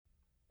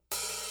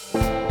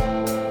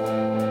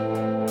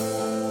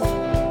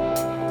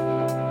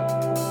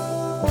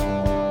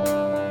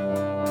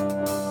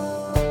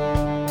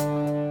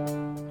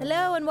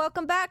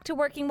to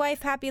Working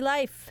Wife, Happy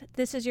Life.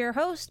 This is your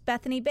host,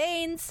 Bethany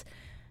Baines.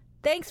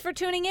 Thanks for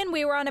tuning in.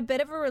 We were on a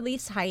bit of a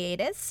release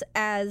hiatus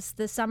as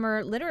the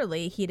summer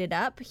literally heated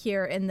up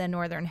here in the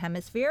Northern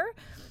Hemisphere.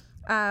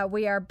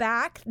 We are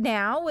back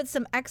now with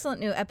some excellent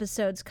new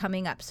episodes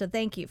coming up, so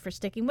thank you for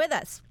sticking with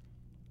us.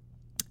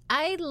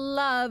 I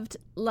loved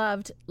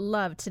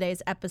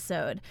today's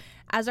episode,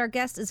 as our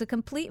guest is a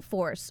complete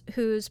force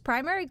whose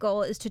primary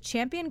goal is to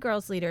champion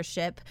girls'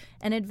 leadership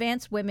and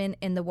advance women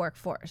in the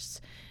workforce.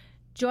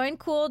 Join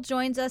Cool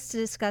joins us to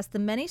discuss the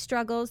many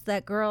struggles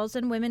that girls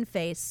and women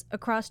face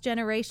across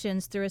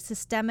generations through a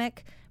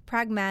systemic,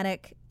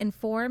 pragmatic,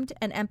 informed,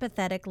 and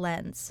empathetic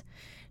lens.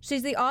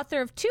 She's the author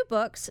of 2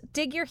 books,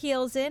 Dig Your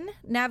Heels In,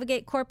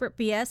 Navigate Corporate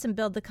BS and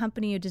Build the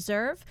Company You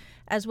Deserve,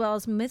 as well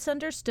as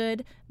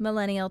Misunderstood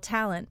Millennial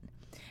Talent.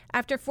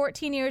 After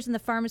 14 years in the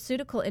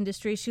pharmaceutical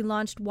industry, she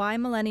launched Why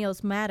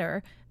Millennials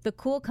Matter, The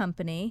Cool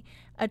Company,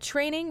 a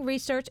training,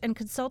 research, and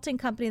consulting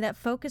company that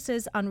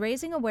focuses on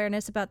raising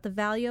awareness about the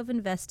value of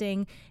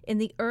investing in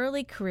the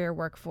early career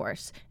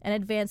workforce and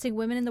advancing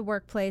women in the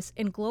workplace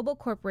in global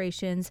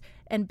corporations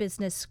and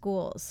business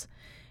schools.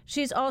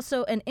 She's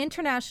also an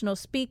international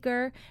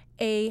speaker,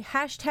 a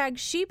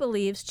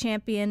 #SheBelieves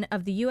champion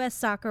of the U.S.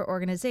 Soccer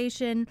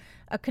Organization,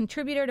 a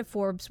contributor to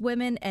Forbes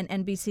Women and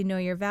NBC Know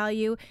Your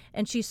Value,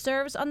 and she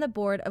serves on the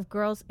board of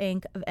Girls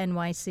Inc. of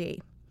NYC.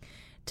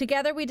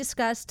 Together, we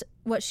discussed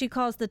what she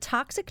calls the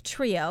toxic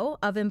trio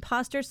of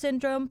imposter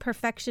syndrome,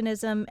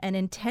 perfectionism, and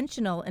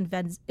intentional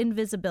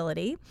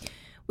invisibility.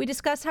 We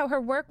discussed how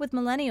her work with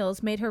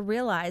millennials made her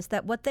realize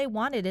that what they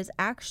wanted is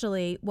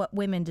actually what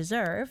women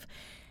deserve,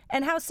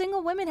 and how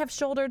single women have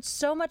shouldered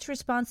so much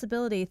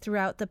responsibility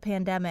throughout the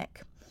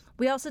pandemic.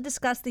 We also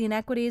discussed the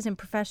inequities in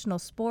professional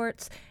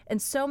sports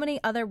and so many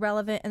other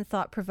relevant and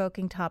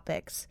thought-provoking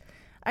topics.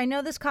 I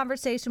know this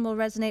conversation will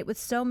resonate with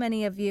so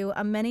many of you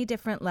on many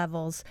different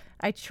levels.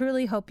 I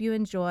truly hope you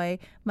enjoy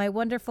my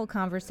wonderful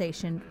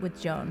conversation with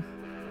Joan.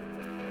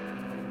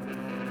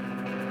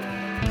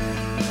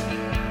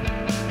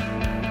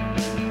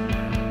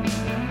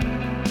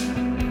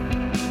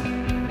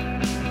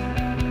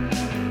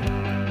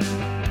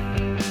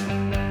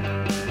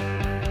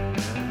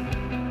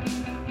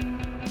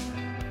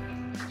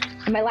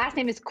 My last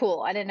name is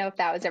Cool. I didn't know if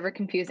that was ever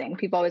confusing.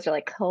 People always are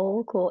like,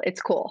 cool.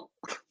 It's Cool.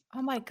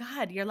 Oh my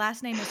God, your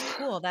last name is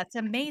Cool. That's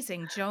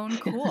amazing. Joan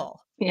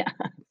Cool. Yeah.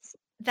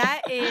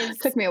 That is...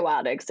 Took me a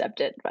while to accept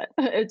it, but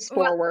it's 4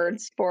 Well,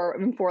 words, 4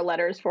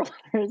 letters, 4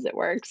 letters. It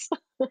works.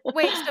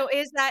 wait, so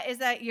is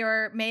that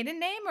your maiden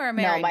name or a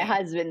No, married my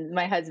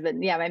name?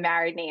 husband, yeah, my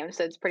married name.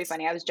 So it's pretty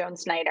funny. I was Joan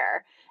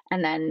Snyder.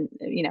 And then,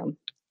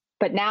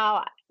 but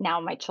now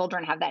my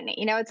children have that name.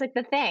 It's like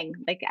the thing,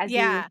 like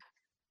Yeah.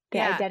 the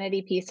Yeah.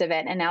 identity piece of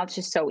it. And now it's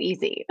just so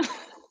easy.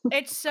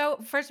 It's so,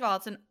 first of all,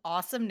 it's an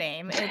awesome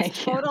name. It's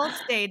Thank you. total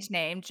stage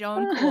name,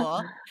 Joan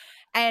Cool.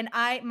 And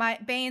my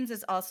Baines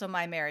is also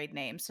my married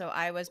name. So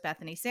I was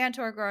Bethany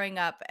Santor growing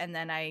up, and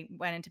then I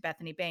went into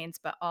Bethany Baines,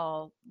 but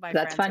all my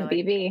That's friends are fun,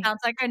 like, BB.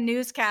 sounds like a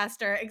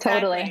newscaster.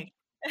 Totally.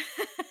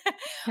 Exactly.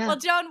 Yeah. Well,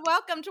 Joan,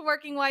 welcome to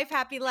Working Wife,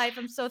 Happy Life.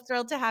 I'm so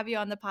thrilled to have you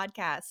on the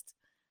podcast.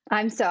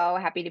 I'm so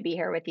happy to be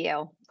here with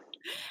you.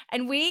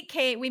 And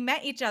we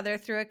met each other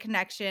through a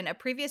connection, a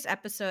previous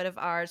episode of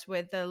ours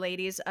with the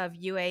ladies of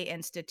UA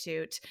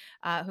Institute,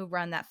 who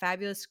run that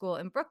fabulous school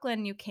in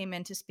Brooklyn. You came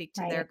in to speak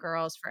to their Right.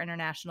 girls for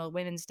International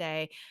Women's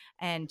Day.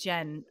 And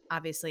Jen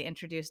obviously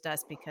introduced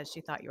us because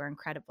she thought you were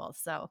incredible.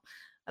 So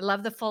I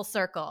love the full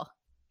circle.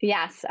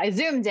 Yes, I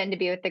zoomed in to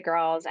be with the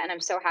girls, and I'm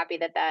so happy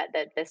that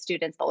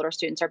the older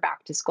students, are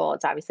back to school.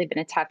 It's obviously been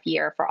a tough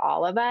year for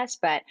all of us,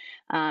 but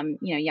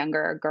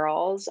younger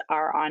girls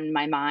are on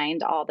my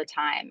mind all the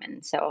time,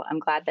 and so I'm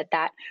glad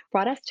that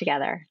brought us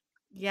together.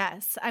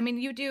 Yes. I mean,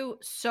 you do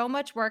so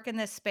much work in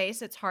this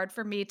space. It's hard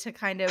for me to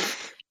kind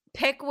of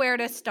pick where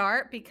to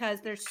start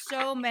because there's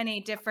so many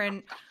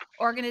different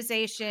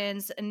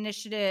organizations,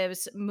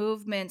 initiatives,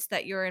 movements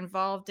that you're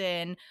involved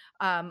in,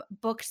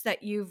 books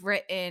that you've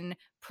written,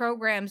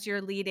 programs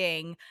you're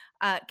leading.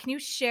 Can you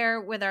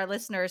share with our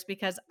listeners?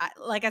 Because,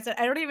 like I said,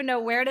 I don't even know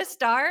where to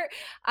start,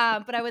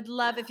 but I would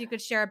love if you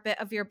could share a bit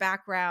of your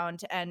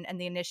background and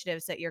the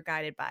initiatives that you're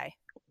guided by.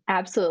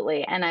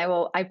 Absolutely. And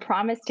I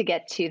promise to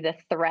get to the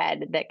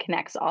thread that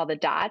connects all the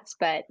dots,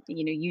 but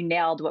you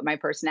nailed what my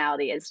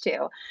personality is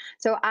too.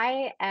 So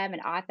I am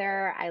an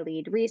author. I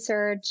lead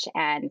research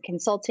and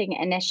consulting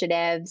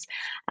initiatives,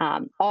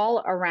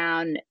 all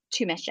around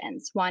 2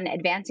 missions. One,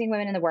 advancing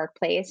women in the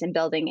workplace and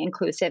building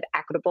inclusive,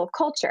 equitable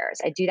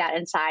cultures. I do that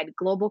inside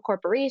global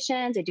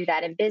corporations. I do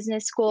that in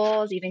business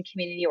schools, even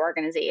community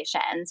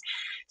organizations.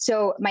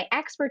 So my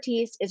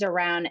expertise is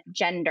around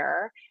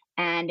gender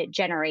and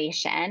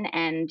generation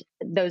and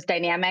those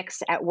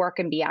dynamics at work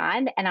and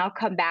beyond. And I'll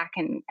come back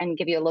and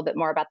give you a little bit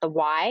more about the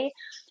why.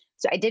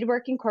 So I did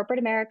work in corporate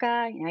America.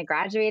 I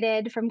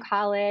graduated from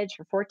college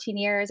for 14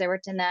 years. I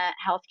worked in the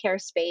healthcare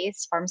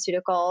space,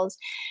 pharmaceuticals.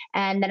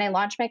 And then I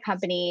launched my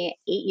company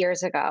 8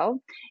 years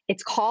ago.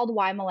 It's called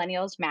Why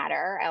Millennials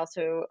Matter. I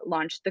also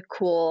launched the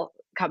Cool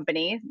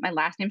company. My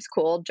last name's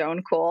Cool,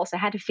 Joan Cool. So I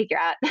had to figure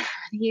out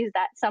how to use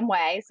that some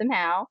way,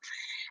 somehow.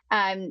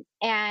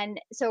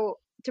 And so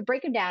to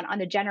break them down on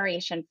the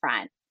generation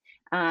front,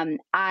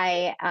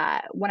 I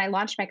when I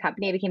launched my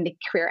company, I became the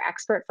career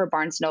expert for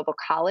Barnes Noble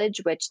College,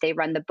 which they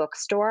run the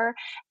bookstore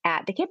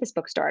at the campus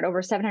bookstore at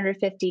over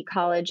 750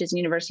 colleges and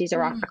universities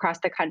Mm. across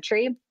the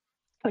country,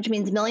 which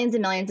means millions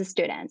and millions of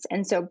students.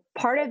 And so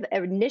part of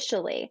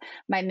initially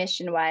my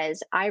mission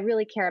was I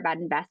really care about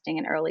investing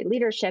in early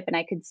leadership. And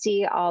I could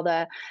see all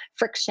the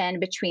friction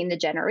between the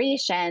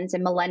generations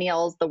and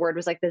millennials. The word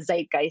was like the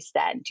zeitgeist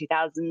then,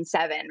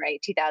 2007,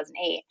 right?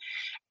 2008.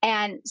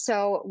 And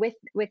so with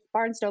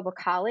Barnes Noble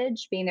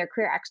College being their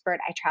career expert,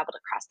 I traveled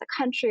across the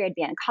country. I'd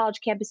be on college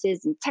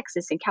campuses in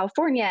Texas and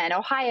California and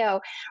Ohio,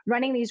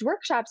 running these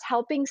workshops,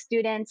 helping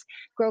students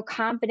grow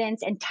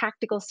confidence and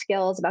tactical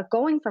skills about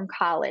going from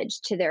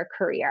college to their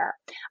career.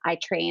 I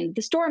trained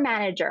the store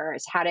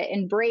managers how to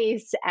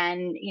embrace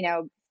and,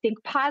 think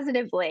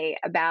positively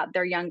about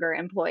their younger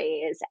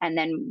employees. And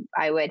then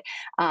I would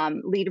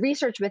lead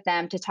research with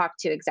them to talk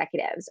to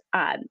executives.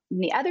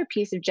 The other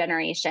piece of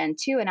generation,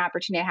 too, an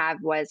opportunity I had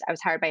was I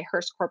was hired by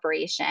Hearst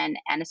Corporation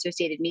and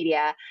Associated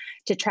Media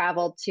to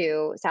travel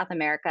to South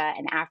America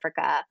and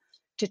Africa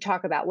to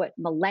talk about what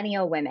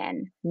millennial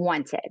women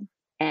wanted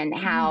and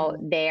how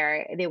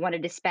Mm. they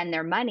wanted to spend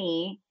their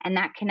money and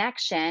that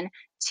connection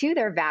to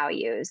their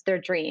values, their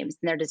dreams,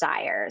 and their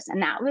desires.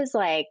 And that was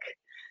like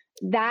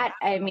that,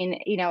 I Wow.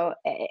 mean,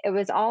 it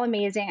was all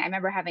amazing. I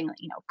remember having,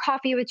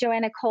 coffee with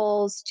Joanna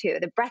Coles to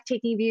the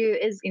breathtaking view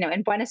is,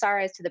 in Buenos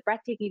Aires to the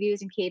breathtaking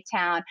views in Cape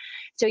Town.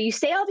 So you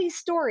say all these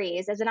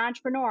stories as an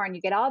entrepreneur and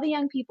you get all the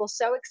young people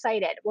so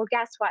excited. Well,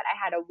 guess what? I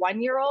had a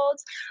 1 year old.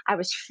 I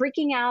was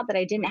freaking out that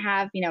I didn't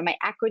have, my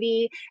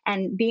equity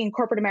and being in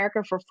corporate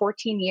America for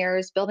 14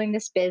 years, building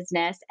this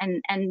business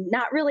and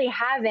not really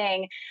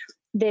having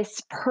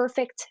this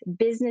perfect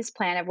business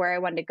plan of where I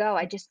wanted to go.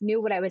 I just knew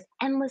what I was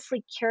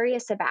endlessly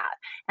curious about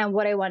and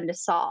what I wanted to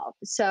solve.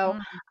 So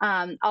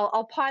Mm.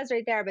 I'll pause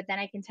right there, but then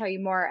I can tell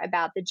you more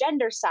about the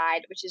gender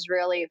side, which is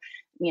really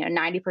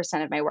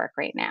 90% of my work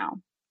right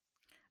now.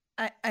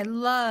 I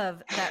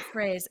love that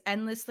phrase,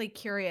 endlessly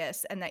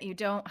curious, and that you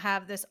don't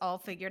have this all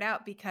figured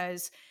out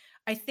because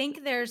I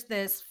think there's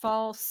this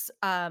false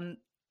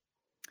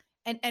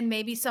and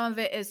maybe some of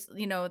it is,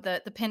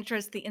 the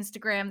Pinterest, the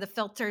Instagram, the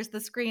filters,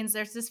 the screens.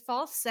 There's this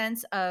false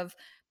sense of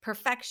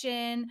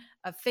perfection,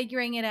 of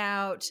figuring it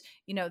out,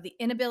 the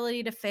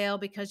inability to fail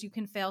because you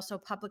can fail so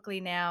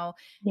publicly now.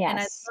 And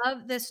I Yes,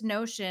 love this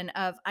notion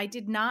of I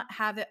did not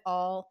have it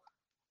all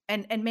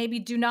and maybe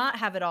do not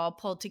have it all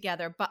pulled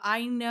together, but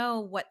I know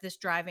what this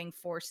driving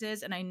force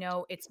is and I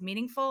know it's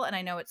meaningful and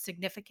I know it's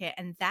significant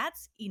and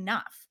that's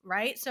enough,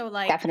 right? So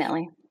like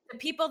definitely. the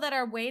people that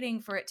are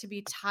waiting for it to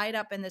be tied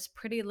up in this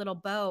pretty little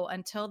bow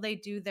until they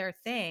do their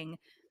thing,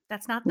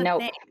 that's not the thing.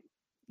 Nope.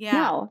 Yeah.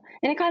 No,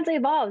 and it constantly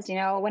evolves.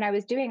 When I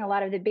was doing a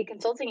lot of the big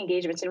consulting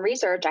engagements and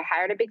research, I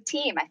hired a big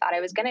team. I thought I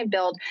was going to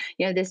build,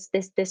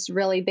 this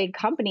really big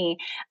company,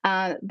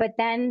 but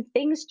then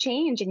things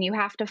change, and you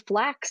have to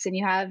flex. And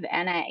I,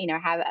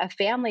 have a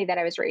family that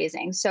I was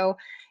raising. So,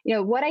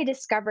 what I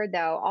discovered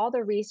though, all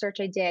the research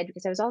I did,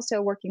 because I was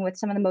also working with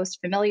some of the most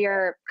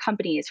familiar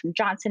companies from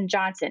Johnson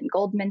Johnson,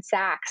 Goldman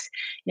Sachs,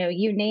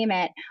 you name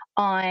it,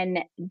 on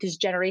these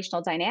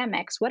generational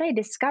dynamics, what I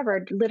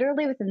discovered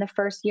literally within the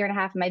first year and a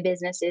half of my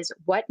business is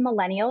what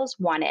millennials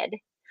wanted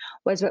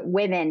was what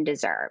women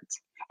deserved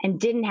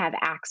and didn't have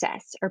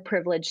access or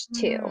privilege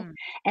to. Mm.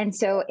 And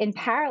so, in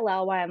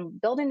parallel, while I'm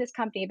building this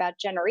company about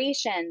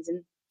generations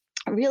and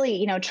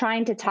really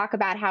trying to talk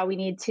about how we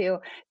need to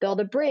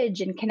build a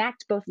bridge and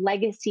connect both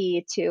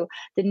legacy to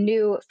the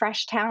new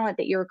fresh talent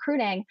that you're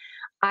recruiting,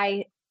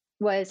 I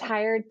was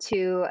hired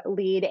to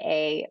lead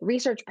a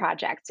research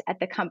project at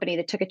the company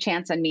that took a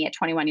chance on me at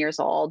 21 years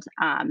old,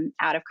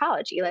 out of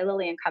college, Eli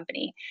Lilly and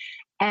Company.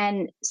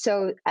 And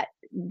so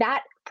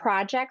that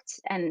project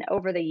and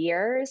over the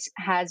years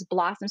has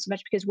blossomed so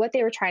much because what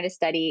they were trying to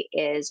study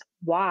is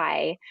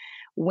why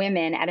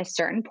women at a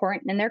certain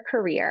point in their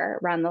career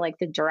around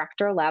the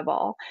director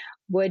level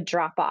would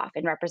drop off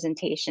in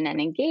representation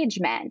and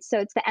engagement. So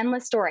it's the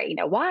endless story,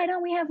 why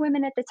don't we have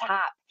women at the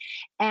top?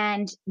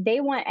 And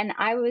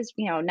I was,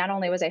 not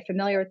only was I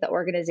familiar with the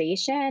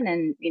organization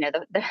and,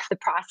 the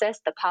process,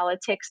 the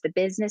politics, the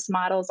business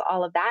models,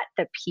 all of that,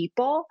 the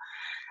people,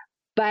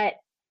 but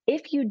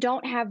if you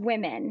don't have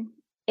women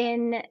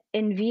in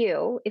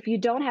view, if you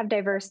don't have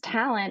diverse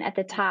talent at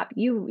the top,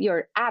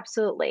 you're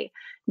absolutely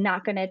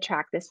not going to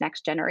attract this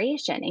next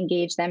generation,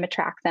 engage them,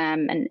 attract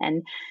them,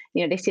 and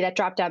they see that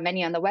drop down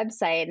menu on the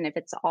website, and if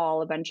it's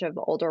all a bunch of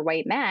older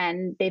white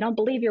men, they don't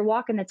believe you're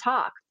walking the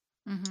talk.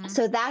 Mhm.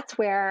 So that's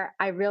where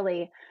I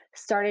really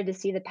started to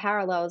see the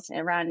parallels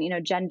around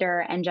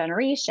gender and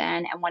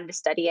generation and wanted to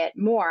study it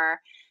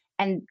more.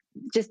 And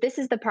just this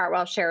is the part where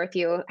I'll share with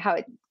you how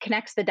it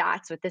connects the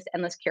dots with this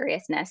endless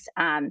curiousness.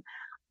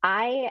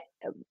 I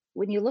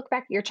When you look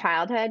back at your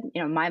childhood,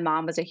 my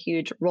mom was a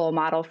huge role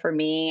model for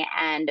me,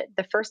 and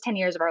the first 10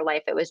 years of our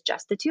life it was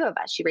just the two of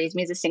us. She raised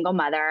me as a single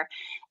mother,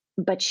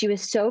 but she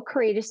was so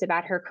courageous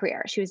about her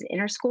career. She was an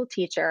inner school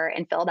teacher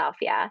in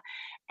Philadelphia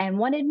and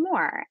wanted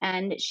more.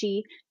 And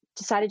she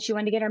decided she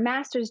wanted to get her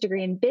master's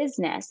degree in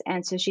business.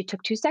 And so she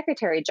took two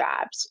secretary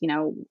jobs,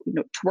 to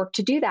work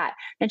to do that.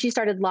 Then she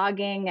started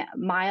logging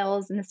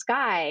miles in the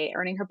sky,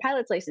 earning her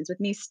pilot's license with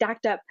me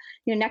stacked up,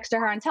 next to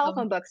her on Um,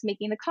 telephone books,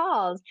 making the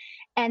calls.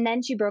 And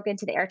then she broke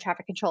into the air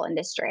traffic control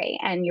industry.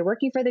 And you're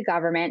working for the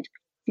government,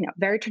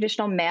 very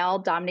traditional male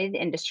dominated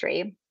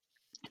industry,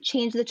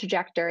 changed the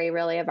trajectory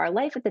really of our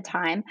life at the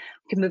time.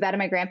 We could move out of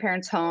my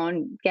grandparents'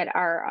 home, get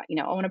our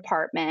own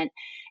apartment,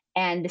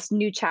 and this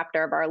new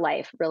chapter of our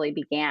life really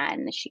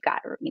began. She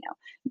got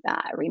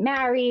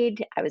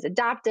remarried. I was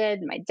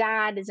adopted. My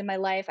dad is in my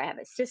life. I have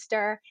a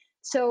sister.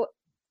 So,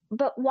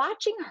 but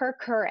watching her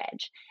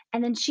courage,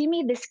 and then she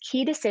made this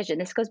key decision.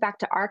 This goes back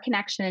to our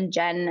connection and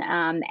Jen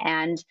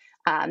and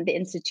the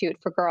Institute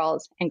for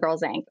Girls and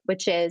Girls Inc.,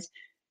 which is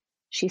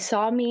she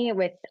saw me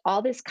with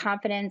all this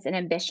confidence and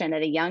ambition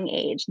at a young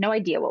age, no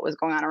idea what was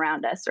going on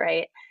around us,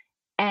 right?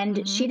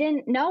 And she mhm.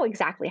 didn't know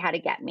exactly how to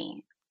get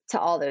me to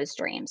all those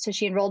dreams. So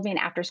she enrolled me in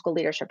after school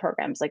leadership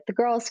programs like the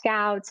Girl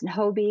Scouts and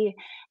Hobie.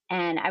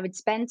 And I would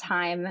spend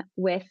time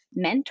with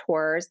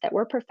mentors that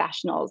were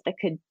professionals that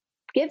could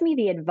give me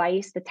the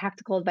advice, the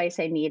tactical advice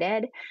I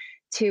needed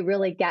to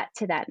really get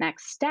to that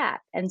next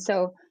step. And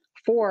so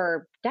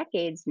for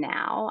decades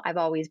now, I've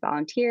always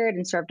volunteered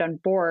and served on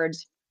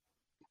boards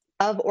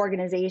of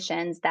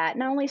organizations that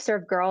not only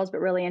serve girls but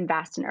really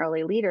invest in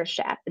early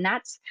leadership. And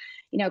that's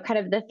kind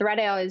of the thread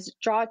I always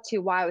draw to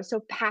why I was so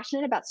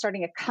passionate about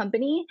starting a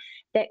company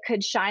that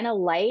could shine a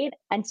light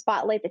and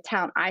spotlight the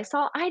talent I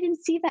saw. I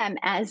didn't see them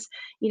as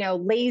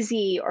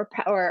lazy or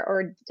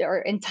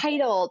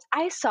entitled.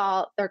 I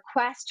saw their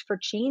quest for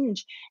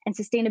change and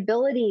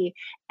sustainability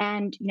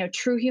and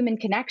true human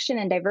connection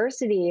and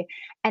diversity,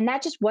 and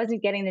that just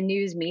wasn't getting the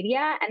news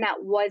media, and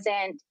that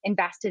wasn't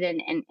invested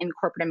in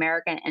corporate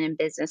America and in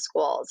business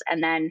schools.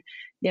 And then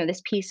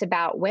this piece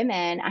about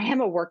women, I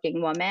am a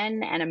working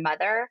woman and a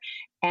mother,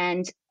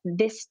 and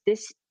this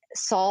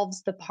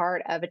solves the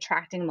part of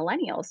attracting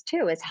millennials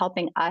too, is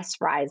helping us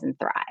rise and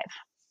thrive.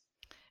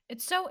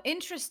 It's so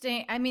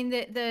interesting. I mean,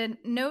 the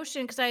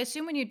notion, because I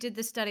assume when you did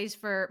the studies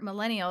for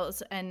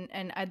millennials, and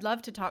I'd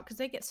love to talk because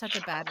they get such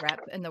a bad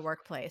rep in the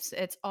workplace.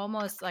 It's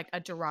almost like a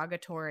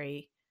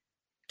derogatory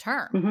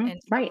term in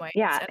some Right, ways,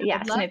 yeah, and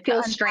I'd yes, and love it to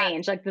feels unpack.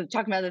 strange like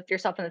talking about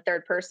yourself in the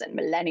third person,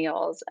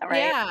 millennials,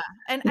 right? Yeah,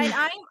 and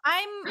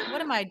I'm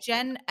what am I,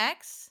 Gen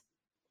X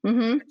or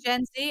Hmm.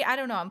 Gen Z? I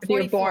don't know. I'm If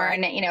you're 44.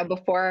 born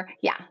before,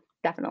 yeah,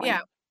 Yeah,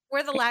 definitely.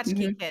 we're the Hmm.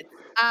 latchkey kids.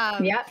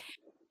 Um, Yep.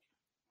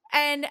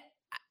 and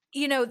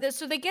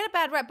so they get a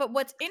bad rep, but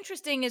what's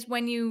interesting is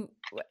when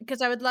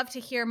because I would love to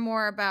hear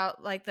more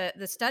about like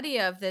the study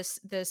of this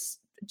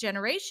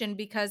generation,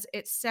 because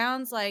it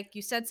sounds like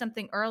you said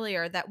something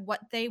earlier that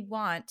what they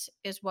want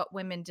is what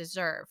women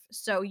deserve.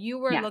 So you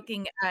were Yeah.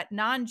 looking at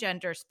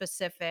non-gender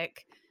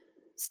specific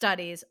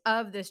studies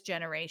of this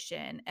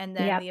generation and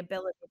then Yep. the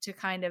ability to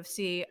kind of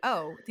see,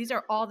 oh, these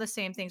are all the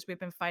same things we've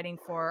been fighting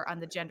for on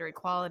the gender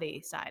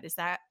equality side. Is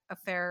that a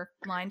fair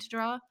line to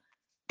draw?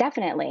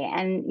 Definitely.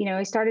 And,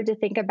 I started to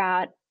think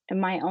about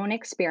my own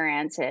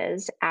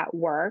experiences at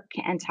work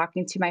and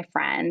talking to my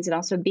friends, and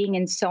also being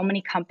in so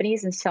many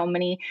companies and so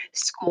many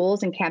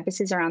schools and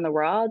campuses around the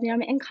world.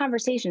 I'm in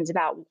conversations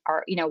about,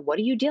 what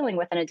are you dealing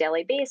with on a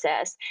daily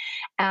basis?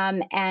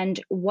 And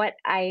what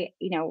I,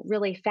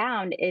 really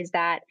found is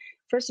that,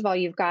 first of all,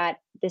 you've got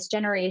this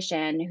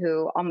generation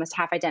who almost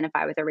half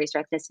identify with a race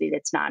or ethnicity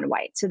that's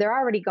non-white. So they're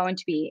already going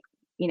to be,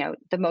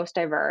 the most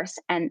diverse.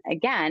 And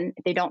again,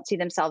 if they don't see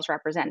themselves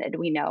represented,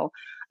 we know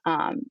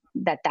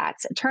that that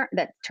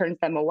turns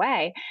them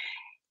away.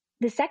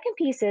 The second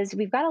piece is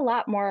we've got a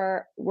lot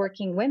more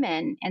working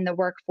women in the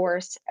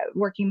workforce,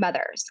 working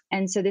mothers.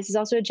 And so this is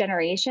also a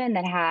generation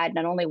that had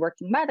not only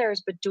working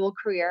mothers, but dual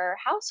career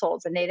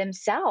households, and they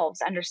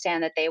themselves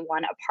understand that they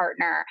want a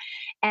partner.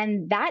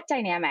 And that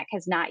dynamic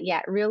has not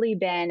yet really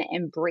been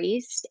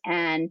embraced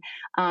and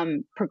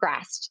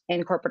progressed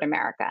in corporate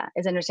America,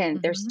 is understanding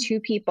that there's Mhm. two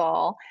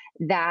people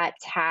that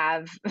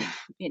have,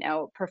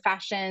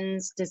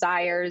 professions,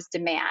 desires,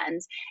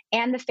 demands,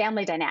 and the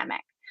family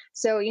dynamic.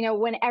 So,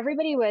 when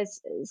everybody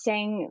was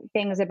saying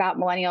things about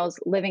millennials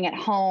living at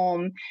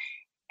home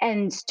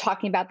and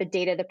talking about the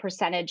data, the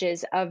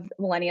percentages of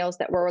millennials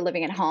that were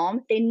living at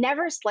home, they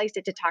never sliced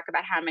it to talk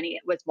about how many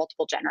it was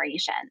multiple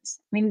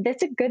generations. I mean,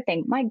 that's a good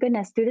thing. My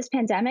goodness, through this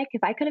pandemic,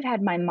 if I could have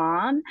had my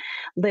mom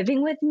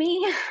living with me,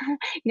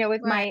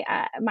 with Right.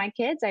 my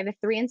kids, I have a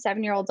 3 and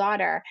 7 year old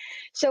daughter.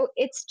 So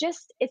it's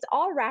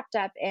all wrapped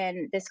up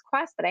in this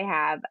quest that I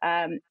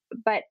have.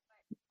 But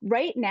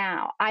right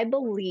now, I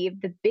believe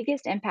the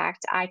biggest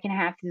impact I can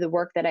have through the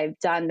work that I've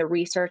done, the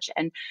research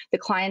and the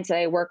clients that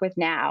I work with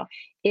now,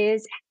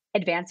 is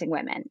advancing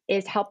women,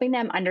 is helping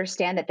them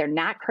understand that they're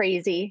not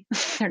crazy,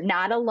 they're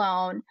not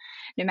alone,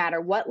 no matter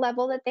what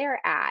level that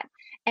they're at.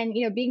 And,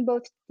 being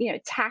both,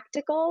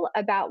 tactical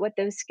about what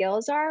those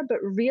skills are, but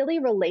really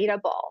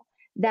relatable.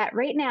 That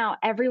right now,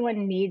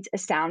 everyone needs a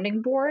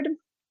sounding board,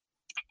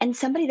 and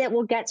somebody that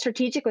will get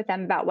strategic with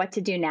them about what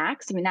to do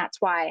next. I mean,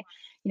 that's why,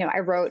 I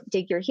wrote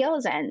Dig Your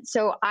Heels In.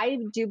 So I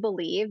do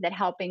believe that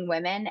helping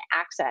women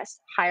access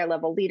higher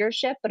level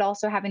leadership, but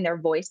also having their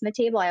voice on the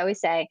table, I always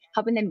say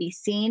helping them be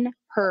seen,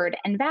 heard,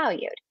 and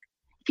valued.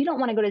 If you don't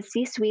want to go to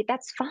C suite,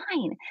 that's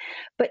fine.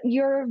 But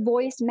your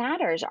voice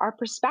matters, our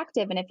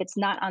perspective. And if it's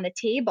not on the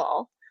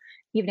table,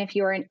 even if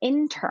you're an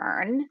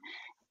intern,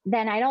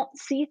 then I don't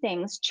see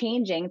things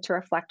changing to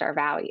reflect our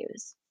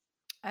values.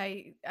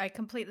 I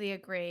completely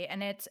agree.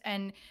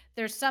 And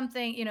there's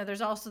something,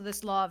 there's also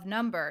this law of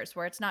numbers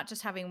where it's not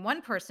just having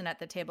one person at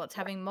the table, it's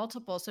having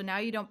multiple. So now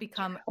you don't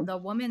become the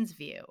woman's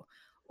view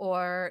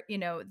or,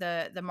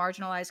 the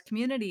marginalized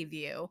community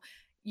view.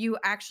 You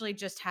actually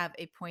just have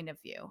a point of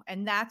view.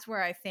 And that's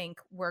where I think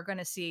we're going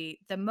to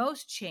see the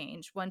most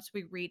change once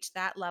we reach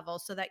that level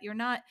so that you're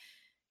not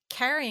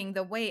carrying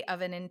the weight of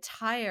an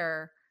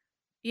entire,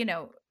 you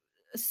know,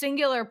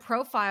 singular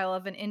profile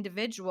of an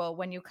individual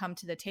when you come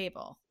to the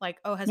table.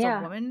 Like, "Oh, has a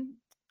Yeah. woman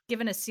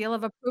given a seal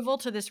of approval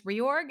to this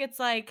reorg?" It's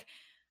like,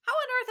 how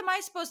on earth am I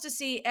supposed to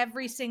see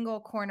every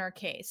single corner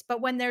case? But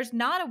when there's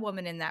not a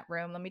woman in that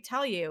room, let me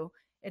tell you,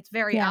 it's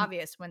very Yeah.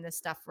 obvious when this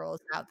stuff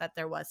rolls out that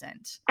there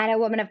wasn't. And a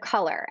woman of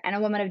color and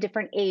a woman of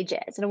different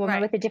ages and a woman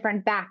Right. with a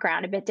different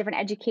background, a bit different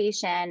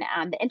education.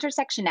 The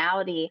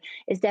intersectionality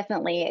is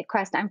definitely a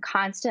quest I'm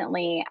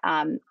constantly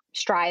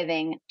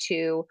striving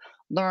to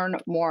learn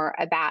more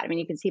about. I mean,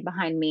 you can see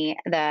behind me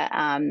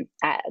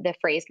the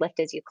phrase "lift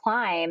as you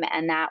climb,"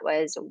 and that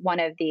was one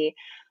of the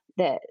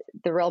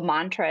the real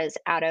mantras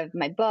out of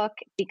my book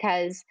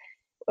because,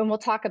 and we'll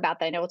talk about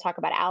that. I know we'll talk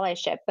about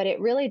allyship, but it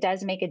really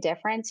does make a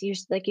difference.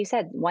 Like you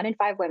said, 1 in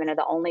 5 women are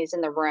the onlys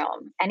in the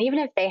room, and even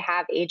if they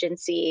have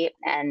agency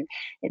and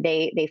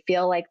they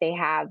feel like they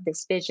have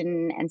this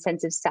vision and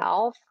sense of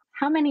self,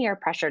 how many are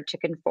pressured to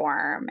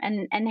conform,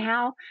 and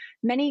how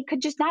many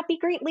could just not be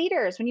great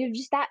leaders when you've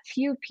just that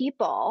few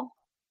people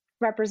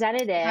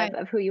representative Right.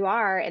 of who you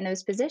are in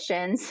those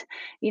positions.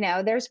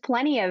 There's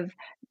plenty of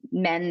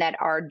men that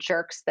are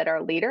jerks that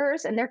are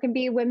leaders, and there can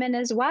be women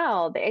as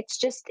well. It's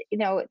just,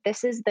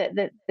 this is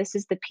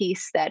the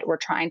piece that we're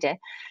trying to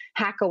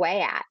hack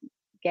away at,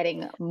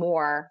 getting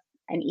more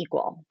and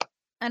equal.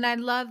 And I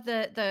love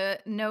the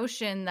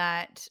notion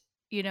that,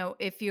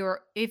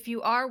 if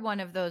you are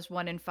one of those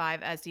 1 in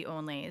 5 as the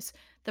onlys,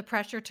 the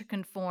pressure to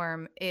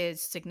conform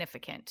is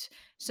significant.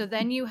 So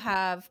then you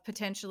have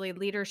potentially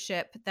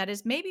leadership that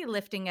is maybe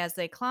lifting as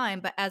they climb,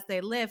 but as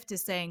they lift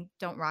is saying,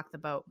 "Don't rock the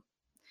boat."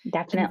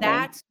 And Definitely.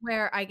 that's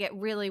where I get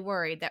really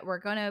worried that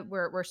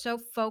we're so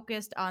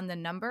focused on the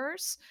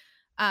numbers,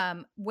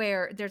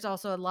 where there's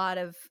also a lot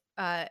of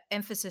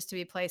emphasis to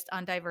be placed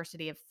on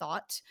diversity of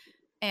thought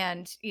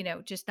and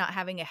just not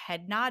having a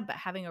head nod but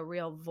having a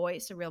real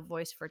voice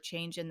for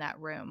change in that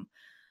room.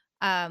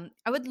 I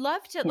would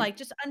love to Yeah. like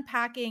just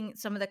unpacking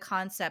some of the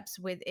concepts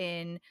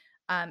within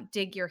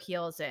Dig Your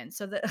Heels In.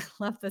 So that I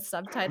love the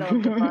subtitle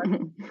of the book: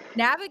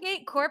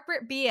 Navigate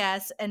Corporate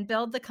BS and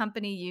Build the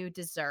Company You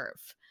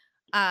Deserve.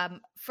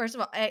 First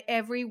of all,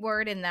 every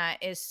word in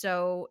that is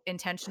so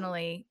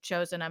intentionally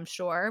chosen. I'm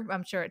sure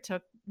it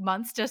took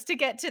months just to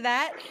get to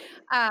that.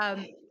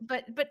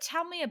 But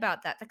tell me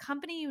about that. The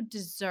company you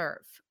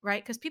deserve,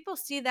 right? Because people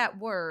see that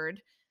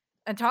word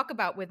and talk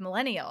about with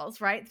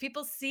millennials, right?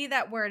 People see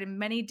that word in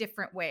many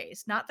different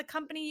ways. Not the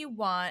company you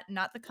want,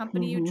 not the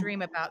company you Hmm.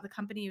 dream about, the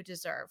company you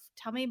deserve.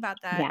 Tell me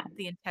about that, Yeah.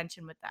 the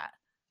intention with that.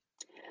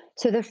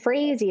 So the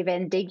phrase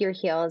even dig your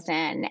heels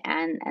in,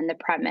 and the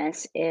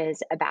premise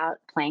is about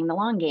playing the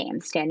long game,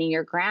 standing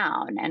your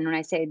ground. And when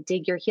I say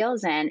dig your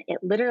heels in,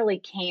 it literally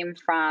came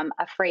from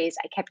a phrase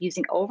I kept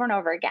using over and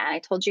over again. I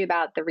told you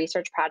about the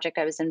research project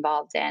I was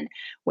involved in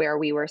where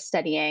we were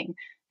studying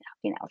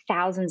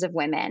thousands of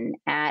women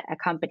at a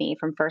company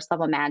from first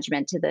level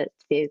management to the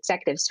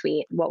executive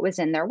suite, what was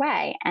in their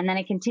way. And then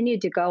I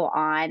continued to go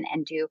on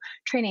and do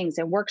trainings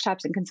and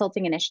workshops and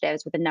consulting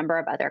initiatives with a number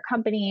of other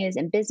companies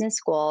and business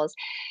schools.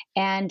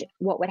 And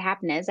what would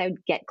happen is I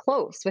would get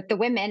close with the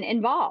women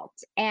involved.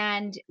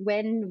 And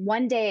when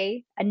one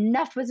day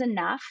enough was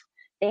enough,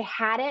 they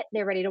had it,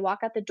 they're ready to walk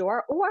out the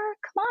door, or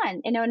come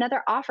on,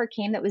 another offer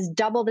came that was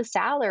double the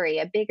salary,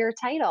 a bigger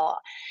title.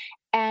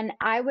 And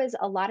I was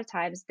a lot of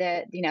times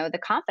the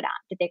confidant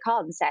that they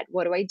called and said,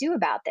 "What do I do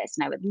about this?"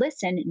 And I would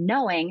listen,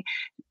 knowing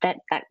that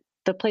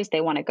the place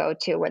they want to go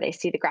to where they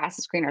see the grass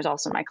is greener is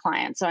also my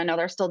client. So I know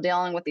they're still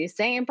dealing with these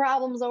same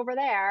problems over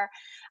there.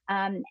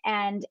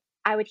 And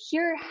I would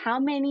hear how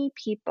many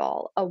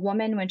people, a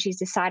woman, when she's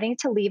deciding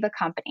to leave a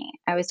company,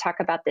 I always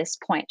talk about this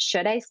point: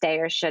 should I stay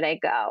or should I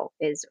go?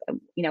 Is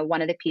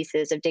one of the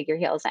pieces of Dig Your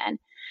Heels In.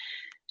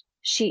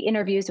 She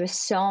interviews with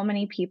so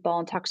many people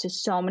and talks to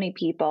so many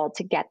people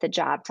to get the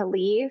job to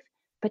leave,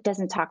 but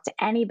doesn't talk to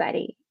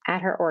anybody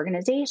at her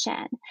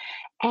organization.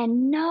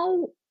 And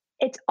no,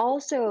 it's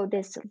also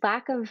this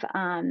lack of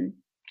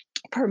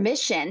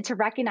permission to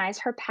recognize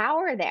her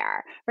power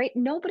there, right?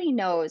 Nobody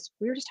knows.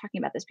 We were just talking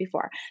about this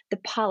before. The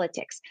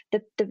politics,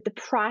 the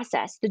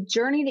process, the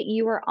journey that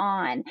you are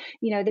on,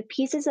 the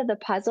pieces of the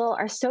puzzle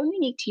are so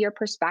unique to your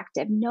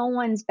perspective. No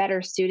one's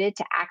better suited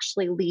to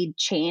actually lead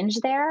change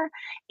there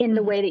in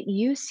the Mhm. way that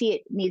you see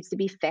it needs to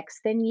be fixed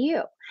than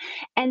you.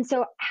 And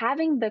so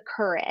having the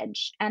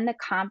courage and the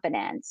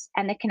confidence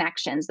and the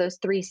connections, those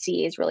three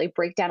C's really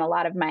break down a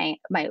lot of my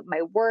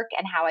work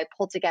and how I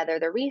pull together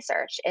the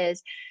research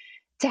is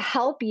to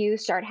help you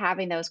start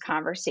having those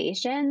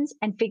conversations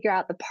and figure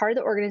out the part of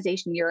the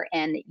organization you're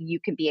in that you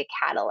can be a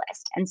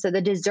catalyst. And so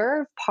the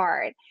deserve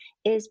part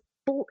is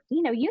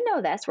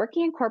this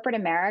working in corporate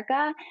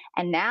America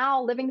and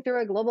now living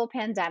through a global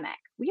pandemic.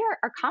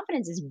 Our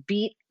confidence is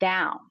beat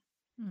down.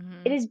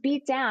 It Mhm. is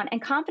beat down. And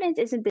confidence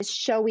isn't this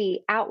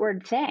showy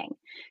outward thing.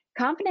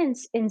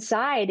 Confidence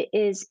inside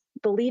is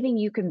believing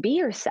you can be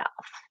yourself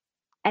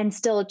and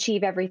still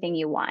achieve everything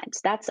you want.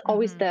 That's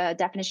always Mhm. the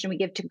definition we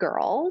give to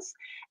girls,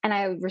 and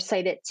I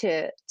recite it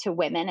to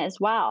women as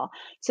well.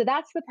 So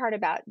that's the part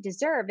about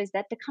deserve is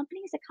that the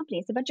company is a company.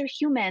 It's a bunch of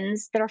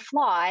humans that are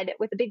flawed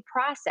with a big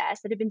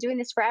process that have been doing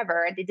this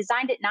forever. They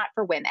designed it not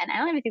for women. I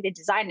don't even think they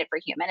designed it for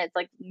human. It's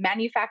like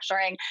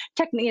manufacturing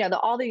technique,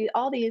 all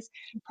these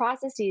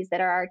processes that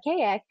are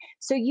archaic.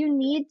 So you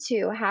need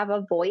to have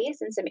a voice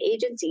and some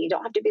agency. You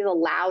don't have to be the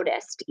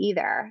loudest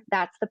either.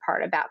 That's the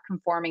part about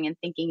conforming and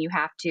thinking you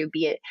have to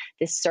be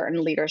this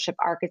certain leadership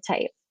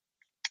archetype.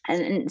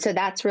 And so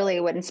that's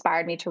really what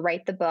inspired me to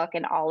write the book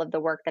and all of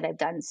the work that I've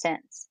done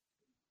since.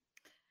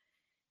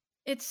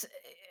 It's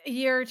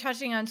you're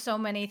touching on so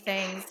many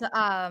things,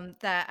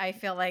 that I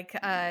feel like,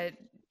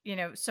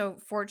 so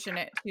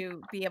fortunate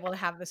to be able to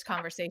have this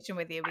conversation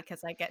with you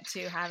because I get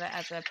to have it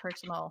as a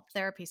personal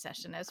therapy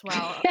session as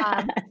well.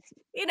 Yeah.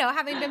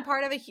 Having been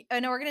part of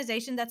an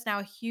organization that's now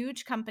a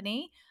huge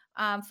company,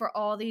 for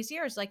all these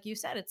years, like you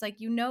said, it's like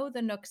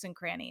the nooks and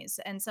crannies,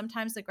 and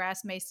sometimes the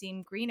grass may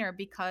seem greener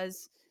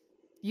because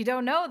you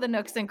don't know the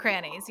nooks and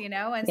crannies, and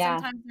Yeah.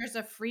 sometimes there's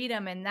a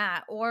freedom in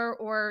that,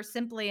 or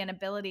simply an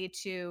ability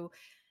to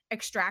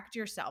extract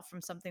yourself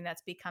from something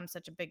that's become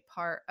such a big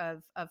part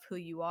of who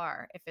you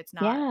are if it's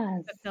not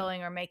Yes.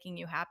 fulfilling or making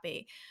you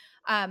happy.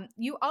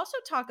 You also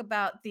talk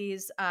about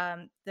this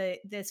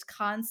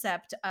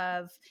concept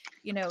of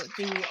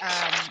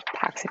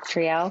Toxic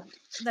trio.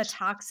 the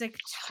toxic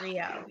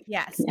trio.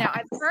 Yes. Now,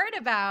 I've Yes. heard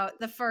about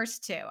the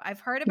first 2.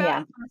 I've heard about Yeah.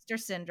 imposter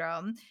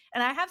syndrome,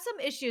 and I have some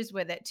issues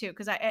with it too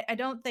because I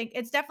don't think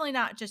it's definitely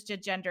not just a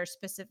gender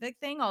specific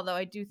thing, although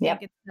I do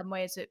think Yep. in some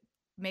ways it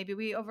maybe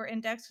we over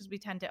index because we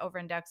tend to over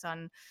index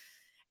on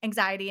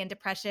anxiety and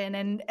depression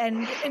and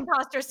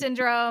imposter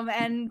syndrome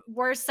and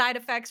worse side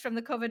effects from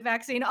the COVID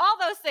vaccine, all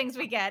those things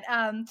we get.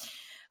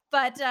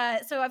 But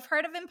so I've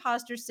heard of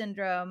imposter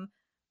syndrome,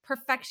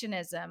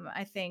 perfectionism,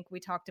 I think we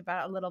talked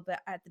about a little bit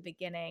at the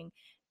beginning,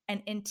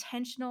 and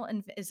intentional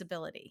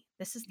invisibility.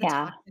 This is the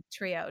Yeah. toxic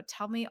trio.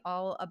 Tell me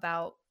all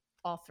about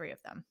all 3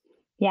 of them.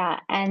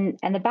 Yeah, and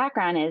the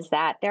background is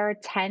that there are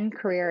 10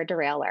 career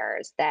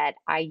derailers that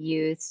I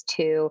use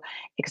to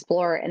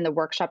explore in the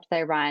workshops that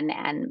I run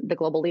and the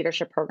global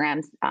leadership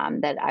programs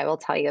that I will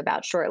tell you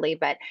about shortly.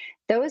 But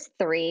those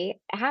three,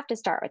 I have to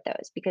start with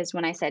those because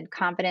when I said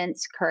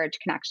confidence, courage,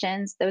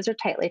 connections, those are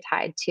tightly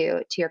tied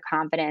to your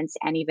confidence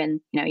and even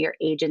your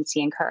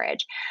agency and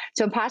courage.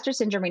 So imposter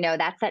syndrome, we know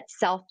that's that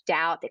self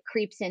doubt that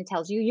creeps in,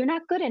 tells you you're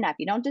not good enough,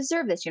 you don't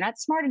deserve this, you're not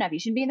smart enough, you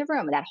shouldn't be in the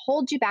room. That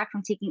holds you back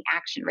from taking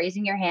action,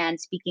 raising your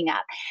hand, speaking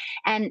up.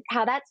 And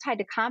how that's tied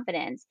to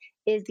confidence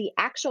is the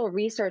actual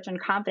research on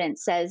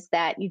confidence says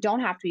that you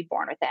don't have to be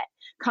born with it.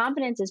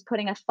 Confidence is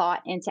putting a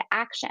thought into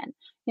action.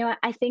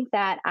 I think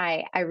that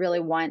I really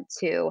want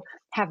to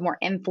have more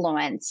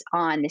influence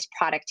on this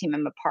product team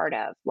I'm a part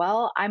of.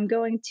 Well, I'm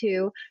going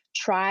to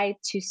try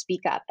to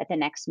speak up at the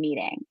next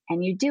meeting,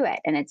 and you do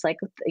it, and it's like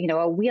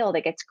a wheel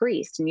that gets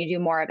greased and you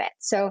do more of it.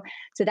 So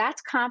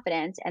that's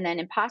confidence. And then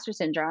imposter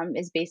syndrome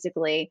is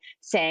basically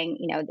saying,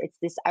 it's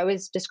this, I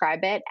always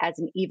describe it as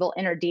an evil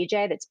inner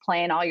DJ that's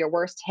playing all your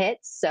worst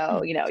hits.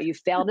 So, you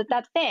failed at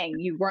that thing.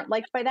 You weren't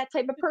liked by that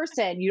type of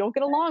person. You don't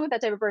get along with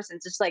that type of person.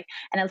 It's just like,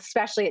 and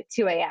especially at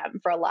 2 a.m.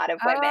 for a lot of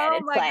women, Oh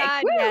it's my like,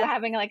 god, woo, yes.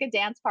 having like a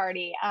dance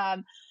party.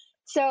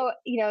 So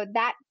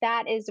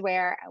that is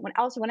where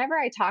whenever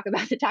I talk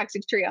about the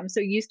toxic trio, I'm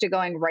so used to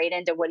going right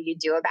into what do you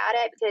do about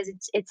it because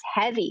it's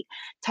heavy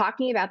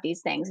talking about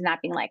these things and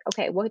not being like,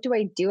 okay, what do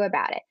I do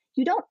about it?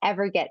 You don't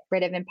ever get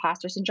rid of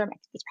imposter syndrome.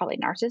 It's probably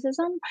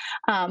narcissism,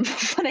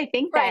 but I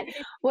think Right. that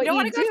You what don't you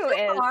wanna go do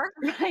too is far.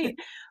 right.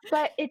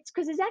 But it's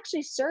because it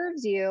actually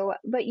serves you,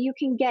 but you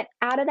can get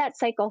out of that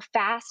cycle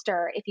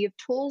faster if you have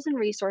tools and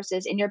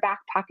resources in your back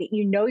pocket.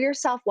 You know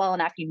yourself well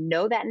enough. You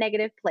know that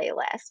negative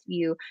playlist.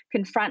 You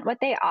confront what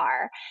they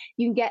are.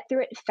 You can get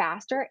through it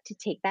faster to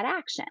take that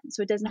action.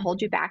 So it doesn't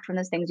hold you Mhm. back from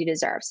those things you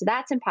deserve. So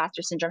that's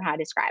imposter syndrome, how I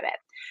describe it.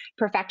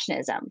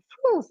 Perfectionism.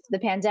 Whew, the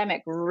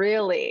pandemic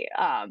really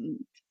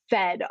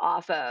fed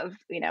off of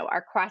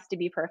our quest to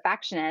be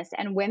perfectionists,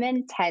 and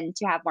women tend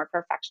to have more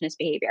perfectionist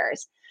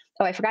behaviors.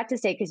 Oh, I forgot to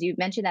say, because you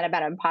mentioned that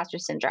about imposter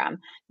syndrome.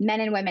 Men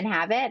and women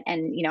have it.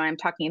 And, I'm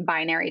talking in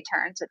binary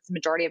terms. So it's the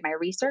majority of my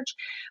research.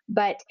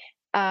 But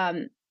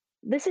um,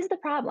 this is the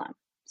problem.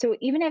 So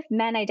even if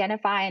men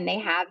identify and they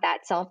have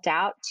that self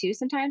doubt too,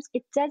 sometimes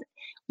it does,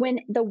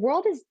 when the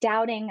world is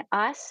doubting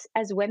us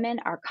as women,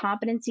 our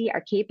competency,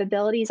 our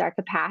capabilities, our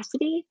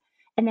capacity,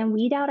 and then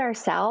we doubt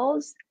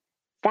ourselves,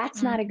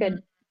 that's not a Mhm.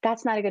 good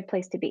that's not a good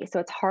place to be. So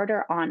it's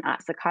harder on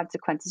us. The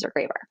consequences are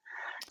graver.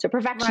 So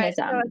Right.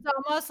 So perfectionism. it's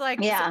almost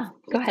like Yeah,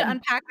 go just to ahead.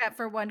 unpack that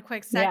for one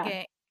quick Yeah.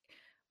 second,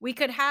 we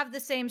could have the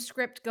same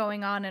script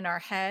going on in our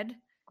head,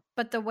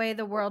 but the way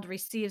the world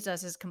receives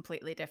us is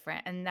completely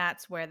different, and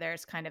that's where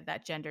there's kind of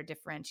that gender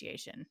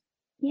differentiation.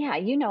 Yeah,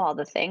 you know all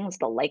the things,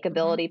 the Mhm.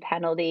 likability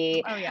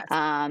penalty, Oh, yes.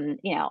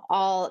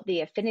 all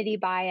the affinity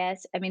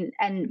bias. I mean,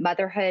 and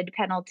motherhood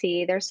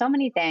penalty. There's so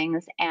many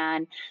things.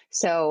 And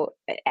so,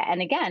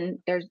 and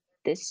again, there's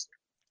this,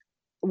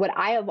 what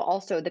I have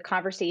also, the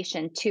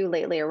conversation too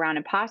lately around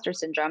imposter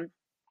syndrome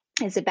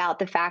is about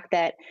the fact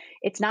that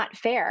it's not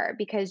fair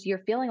because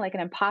you're feeling like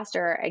an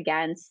imposter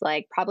against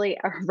like probably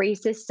a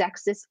racist,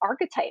 sexist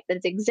archetype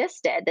that's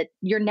existed that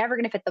you're never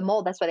going to fit the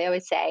mold. That's why they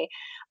always say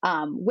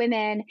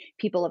women,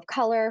 people of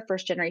color,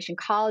 first generation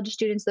college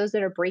students, those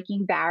that are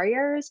breaking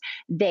barriers,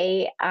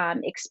 they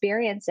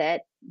experience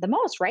it the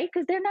most, right?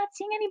 Because they're not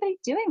seeing anybody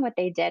doing what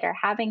they did or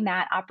having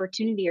that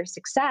opportunity or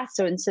success.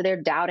 So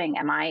they're doubting,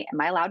 am I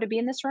allowed to be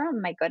in this room?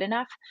 Am I good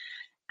enough?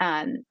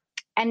 Um,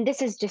 and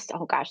this is just,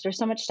 oh gosh, there's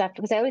so much stuff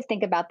because I always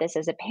think about this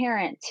as a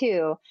parent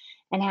too,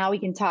 and how we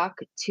can talk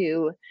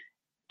to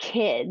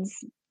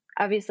kids.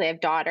 Obviously, I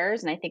have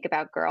daughters and I think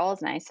about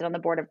girls, and I sit on the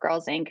board of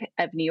Girls Inc.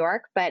 of New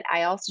York, but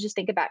I also just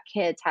think about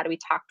kids. How do we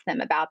talk to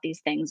them about these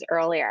things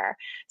earlier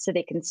so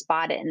they can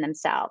spot it in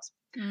themselves?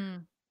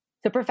 Mm.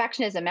 So,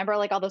 perfectionism, remember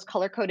like all those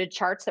color coded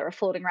charts that were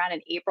floating around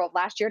in April of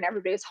last year and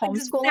everybody was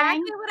homeschooling?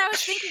 Exactly what I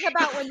was thinking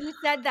about when you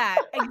said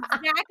that.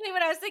 Exactly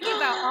what I was thinking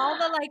about. All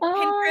the, like,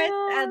 Pinterest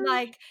and, Oh,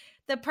 like,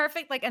 the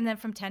perfect, like, and then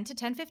from 10 to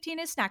 10:15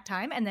 is snack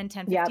time, and then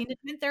yep, 10:15 to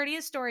 10:30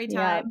 is story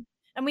yep, time,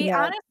 and we yep.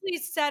 honestly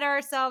set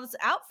ourselves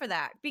out for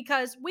that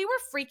because we were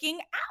freaking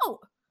out.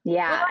 We're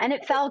Yeah, like, and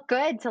it felt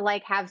good to,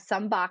 like, have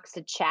some box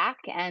to check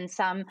and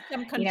some,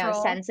 "Some control."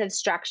 sense of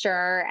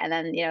structure, and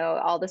then,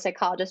 all the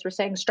psychologists were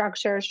saying,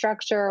 "Structure,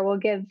 structure will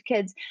give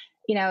kids,"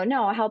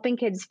 no, helping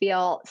kids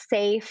feel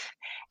safe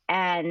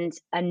and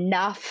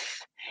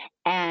enough,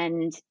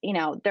 and,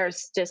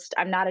 there's just,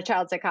 I'm not a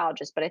child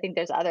psychologist, but I think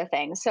there's other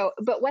things. So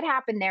but what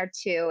happened there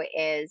too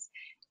is,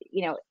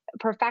 you know,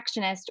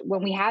 perfectionist,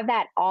 when we have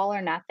that all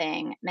or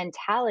nothing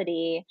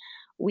mentality,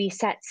 we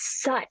set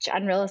such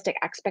unrealistic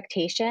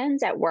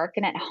expectations at work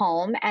and at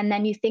home. And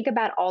then you think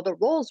about all the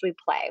roles we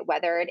play,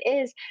 whether it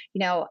is,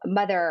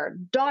 mother,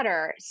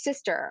 daughter,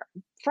 sister,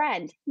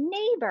 friend,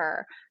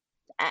 neighbor,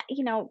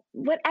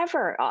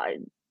 whatever,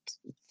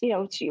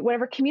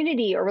 whatever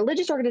community or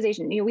religious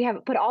organization, we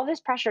have put all this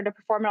pressure to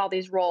perform in all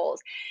these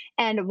roles.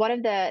 And one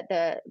of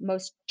the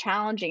most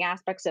challenging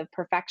aspects of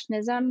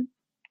perfectionism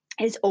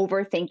is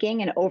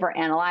overthinking and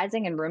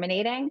overanalyzing and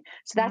ruminating.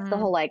 So that's the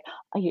whole Mm. like,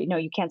 oh,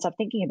 you can't stop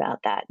thinking about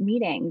that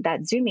meeting,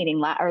 that Zoom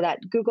meeting, or that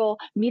Google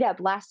meetup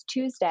last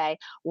Tuesday,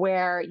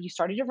 where you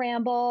started to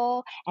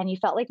ramble and you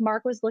felt like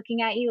Mark was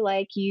looking at you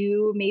like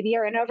you maybe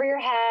are in over your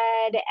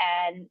head.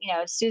 And,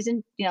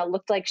 Susan,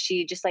 looked like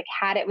she just like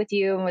had it with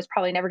you and was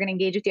probably never going to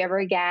engage with you ever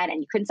again.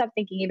 And you couldn't stop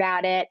thinking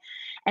about it.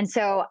 And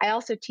so I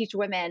also teach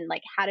women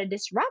like how to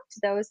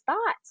disrupt those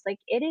thoughts. Like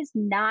it is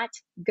not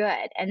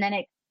good. And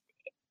then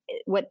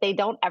what they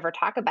don't ever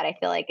talk about, I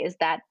feel like, is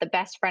that the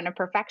best friend of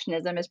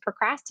perfectionism is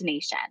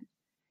procrastination.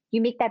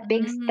 You make that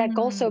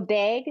goal so Mm.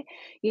 big,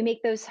 you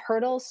make those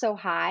hurdles so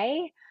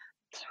high.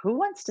 Who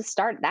wants to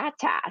start that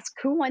task?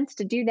 Who wants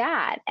to do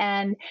that?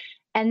 And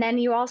then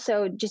you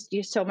also just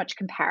use so much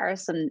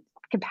comparison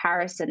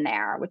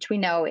there, which we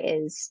know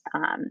is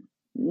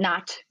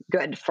not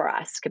good for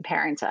us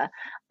comparing to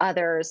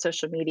others,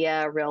 social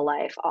media, real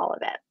life, all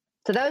of it.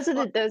 So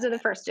Well, those are the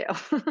first two.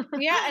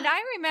 yeah, and I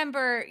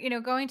remember,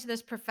 going to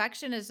this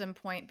perfectionism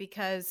point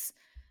because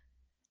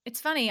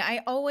it's funny,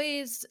 I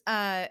always,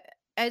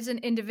 as an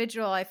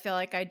individual, I feel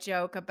like I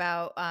joke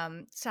about,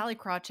 Sally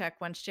Krawcheck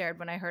once shared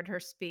when I heard her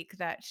speak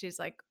that she's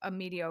like a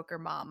mediocre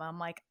mom. I'm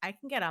like, I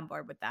can get on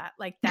board with that.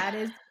 Like that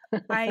is,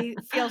 I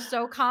feel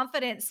so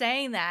confident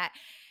saying that.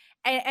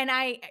 And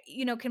I,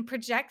 can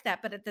project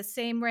that, but at the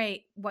same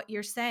rate, what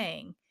you're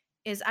saying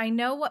is I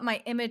know what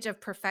my image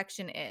of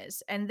perfection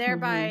is, and Hmm.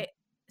 thereby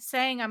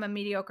saying I'm a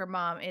mediocre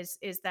mom is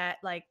that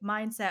like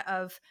mindset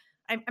of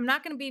I'm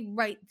not going to be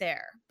right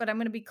there, but I'm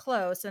going to be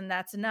close, and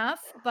that's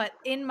enough. But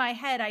in my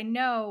head, I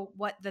know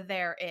what the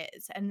there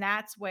is, and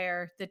that's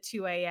where the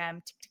 2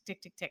 a.m. tick tick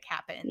tick tick tick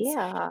happens.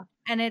 Yeah.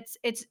 And it's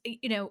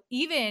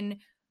even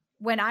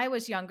when I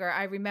was younger,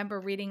 I remember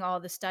reading all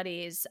the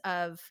studies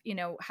of,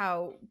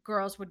 how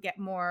girls would get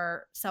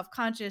more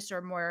self-conscious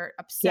or more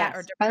upset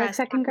or Yes. By like depressed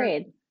second after,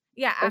 grade,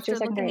 yeah, first year, after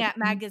second looking grade. at Mhm.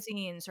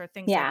 magazines or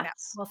things like that.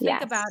 Yes. Well,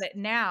 think about Yes. it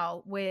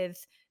now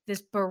with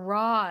this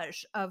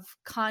barrage of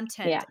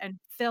content Yeah. and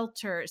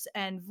filters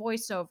and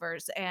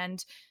voiceovers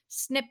and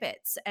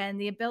snippets and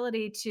the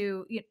ability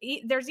to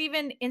there's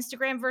even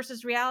Instagram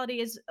versus reality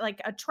is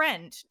like a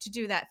trend to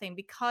do that thing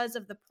because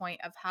of the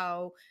point of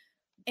how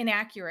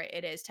inaccurate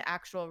it is to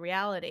actual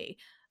reality.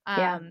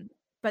 Yeah. Um,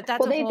 but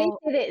that's Well, a they whole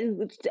say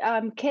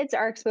that kids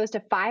are exposed to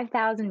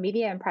 5,000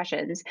 media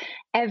impressions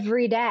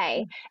every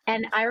day.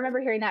 And I remember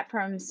hearing that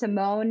from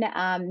Simone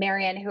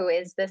Marion, who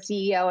is the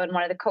CEO and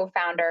one of the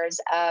co-founders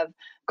of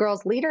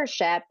Girls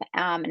Leadership,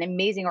 an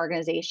amazing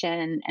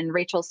organization, and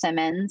Rachel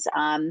Simmons.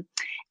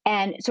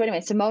 And so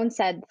anyway, Simone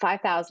said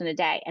 5,000 a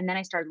day. And then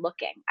I started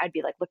looking. I'd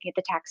be like looking at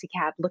the taxi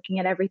cab, looking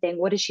at everything.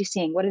 What is she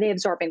seeing? What are they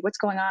absorbing? What's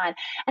going on?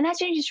 And that's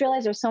when you just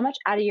realize there's so much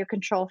out of your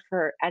control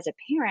for as a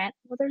parent.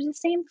 Well, there's the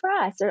same for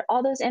us.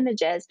 All those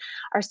images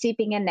are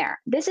seeping in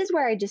there. This is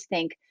where I just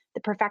think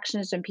the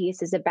perfectionism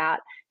piece is about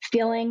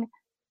feeling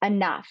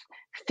enough,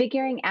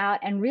 figuring out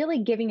and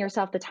really giving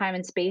yourself the time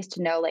and space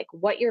to know like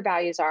what your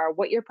values are,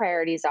 what your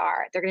priorities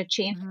are. They're going to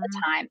change all the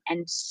Mhm. time,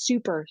 and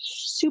super,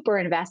 super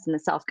invest in the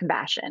self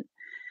compassion.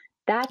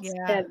 That's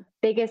Yeah. the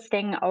biggest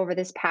thing over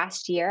this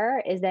past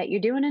year is that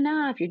you're doing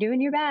enough, you're doing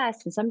your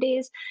best. And some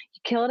days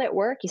you kill it at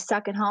work, you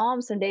suck at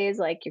home. Some days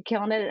like you're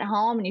killing it at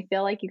home and you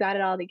feel like you got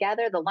it all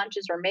together. The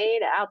lunches were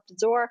made out the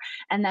door.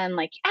 And then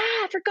like,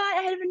 I forgot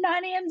I had a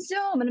 9 a.m.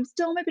 Zoom and I'm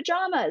still in my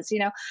pajamas.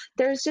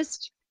 There's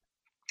just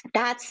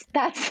that's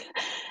that's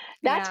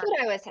Yeah.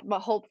 what I was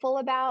hopeful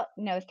about,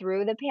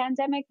 through the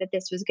pandemic, that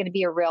this was going to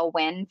be a real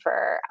win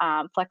for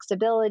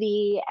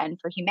flexibility and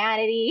for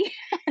humanity,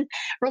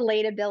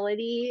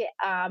 relatability.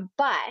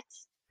 But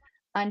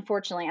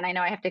unfortunately, and I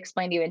know I have to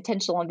explain to you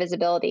intentional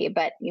invisibility,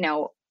 but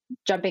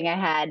jumping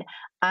ahead,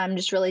 I'm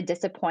just really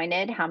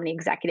disappointed how many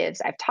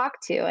executives I've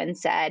talked to and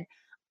said,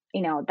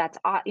 that's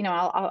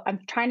I'm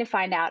trying to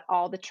find out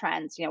all the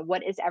trends.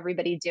 What is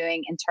everybody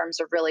doing in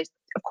terms of really,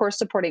 of course,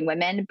 supporting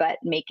women, but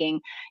making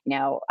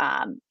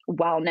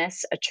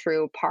wellness a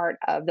true part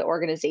of the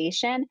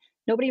organization.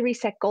 Nobody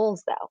reset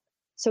goals though.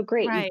 So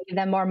great, you Right. give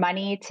them more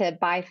money to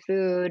buy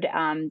food.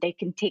 They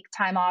can take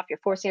time off. You're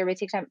forcing everybody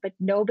to take time, but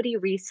nobody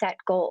reset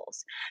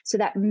goals. So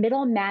that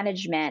middle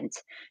management,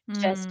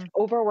 just Mm.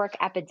 overwork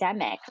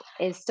epidemic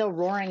is still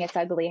roaring its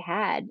ugly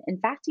head. In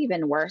fact,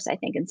 even worse, I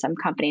think in some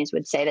companies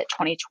would say that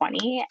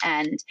 2020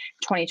 and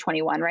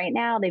 2021 right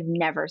now, they've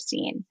never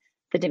seen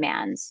the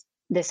demands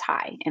this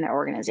high in their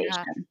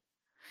Yeah. organization.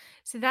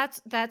 So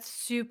that's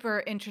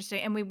super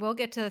interesting, and we will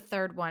get to the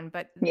third one,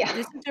 but Yeah.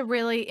 this is a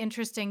really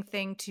interesting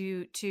thing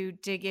to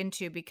dig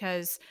into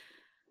because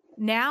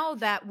now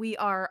that we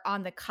are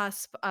on the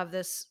cusp of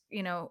this,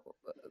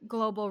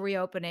 global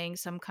reopening,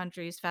 some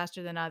countries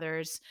faster than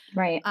others,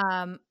 Right.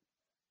 um,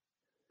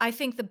 I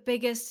think the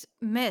biggest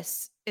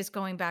miss is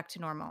going back to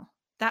normal.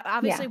 That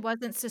Yeah. obviously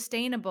wasn't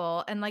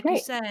sustainable, and like you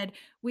Right. said,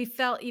 we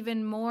felt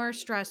even more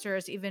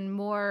stressors, even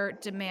more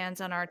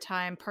demands on our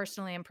time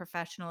personally and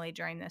professionally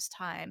during this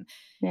time.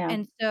 Yeah.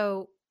 And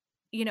so,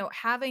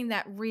 having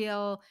that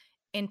real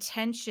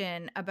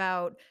intention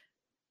about,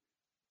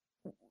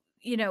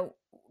 you know,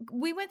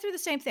 we went through the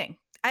same thing.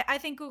 I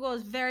think Google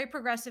is very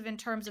progressive in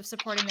terms of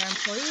supporting their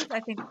employees. I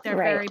think they're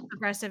Right. very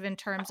progressive in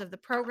terms of the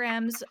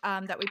programs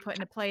that we put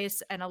into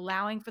place and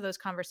allowing for those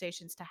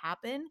conversations to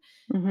happen.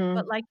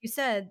 But Hmm. like you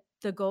said,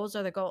 the goals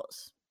are the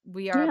goals.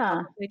 We are a Yeah.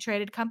 publicly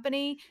traded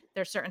company.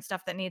 There's certain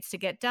stuff that needs to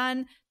get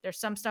done. There's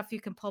some stuff you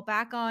can pull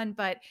back on,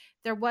 but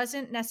there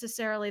wasn't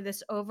necessarily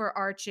this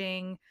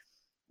overarching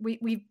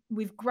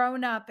we've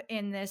grown up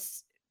in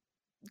this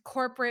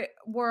corporate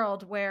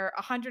world where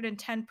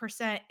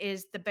 110%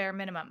 is the bare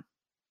minimum.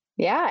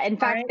 Yeah, in All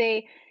fact, right?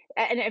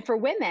 and for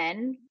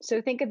women,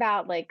 so think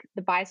about like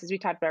the biases we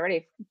talked about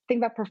already. Think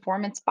about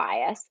performance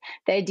bias,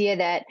 the idea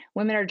that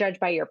women are judged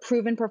by your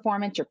proven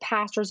performance, your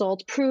past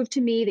results. Prove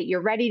to me that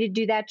you're ready to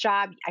do that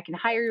job. I can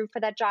hire you for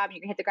that job. You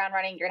can hit the ground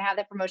running. You're gonna have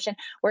that promotion.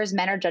 Whereas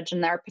men are judged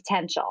on their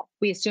potential.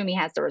 We assume he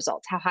has the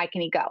results. How high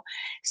can he go?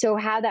 So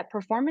how that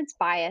performance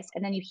bias,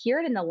 and then you hear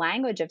it in the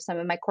language of some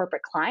of my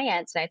corporate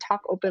clients, and I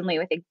talk openly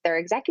with their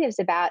executives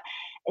about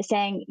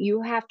saying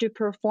you have to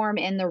perform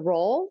in the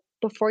role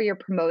before you're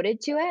promoted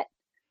to it.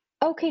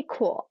 Okay,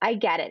 cool. I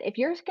get it. If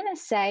you're going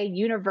to say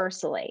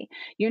universally,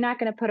 you're not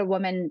going to put a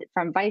woman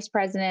from vice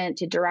president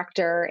to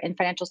director in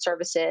financial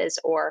services,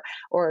 or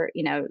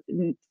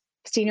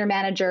senior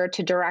manager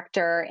to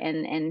director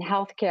in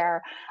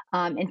healthcare,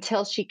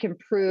 until she can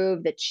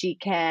prove that she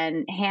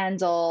can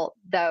handle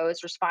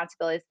those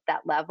responsibilities at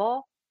that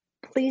level.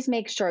 Please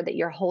make sure that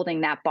you're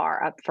holding that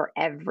bar up for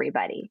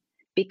everybody,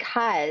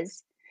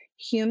 because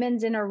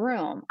humans in a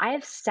room, I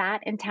have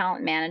sat in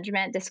talent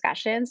management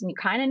discussions, and you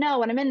kind of know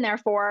what I'm in there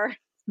for.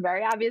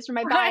 Very obvious from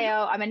my Right.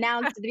 bio. I'm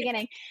announced at the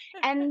beginning,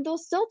 and they'll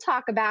still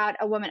talk about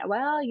a woman.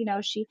 Well,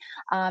 she,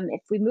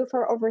 if we move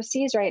her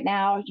overseas right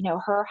now,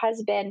 her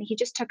husband, he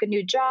just took a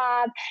new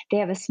job. They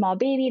have a small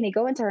baby, and they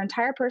go into her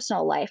entire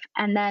personal life,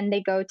 and then they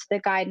go to the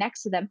guy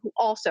next to them who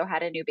also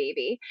had a new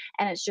baby,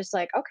 and it's just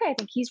like, okay, I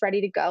think he's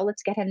ready to go.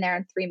 Let's get him there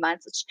in 3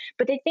 months.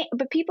 But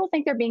people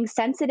think they're being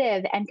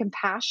sensitive and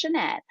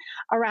compassionate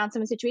around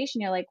some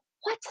situation. You're like,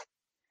 what?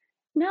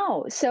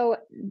 No. So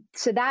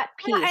that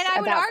And piece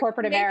I would about argue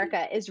corporate maybe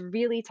America is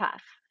really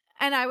tough.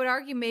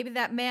 maybe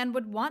that man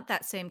would want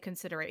that same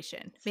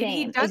consideration. Maybe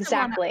he Same. doesn't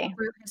wanna Exactly.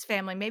 uproot his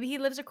family. Maybe he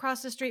lives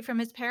across the street from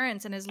his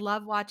parents and has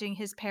loved watching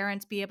his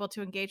parents be able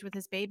to engage with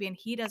his baby, and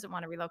he doesn't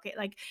wanna relocate.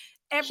 Like,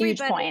 Huge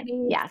everybody point.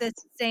 needs Yes. the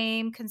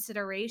same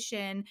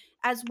consideration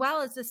as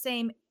well as the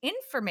same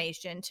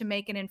information to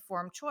make an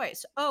informed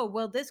choice. "Oh,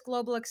 will this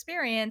global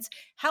experience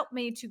help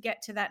me to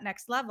get to that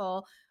next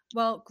level?"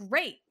 Well,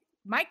 great.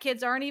 My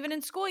kids aren't even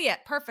in school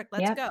yet. Perfect,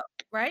 let's Yep. go,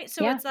 right?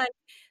 So Yeah. it's like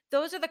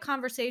those are the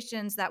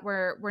conversations that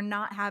we're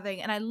not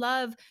having, and I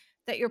love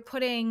that you're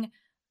putting,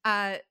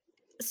 uh,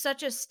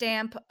 such a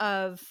stamp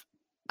of,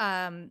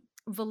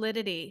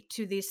 validity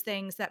to these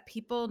things that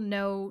people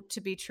know to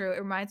be true. It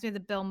reminds me of the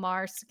Bill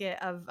Maher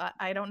skit of,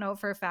 I don't know it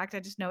for a fact, I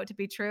just know it to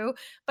be true,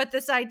 but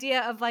this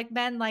idea of, like,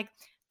 men, like,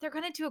 "They're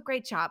gonna do a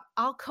great job.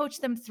 I'll coach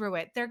them through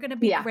it. They're gonna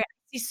be Yeah. great.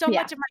 I see so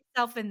Yeah. much of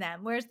myself in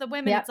them." Whereas the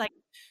women, it's Yep. like,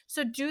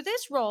 "So do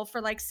this role for,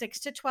 like, 6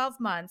 to 12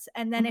 months,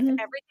 and then if Hmm.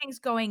 everything's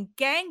going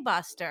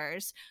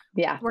gangbusters,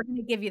 Yeah. we're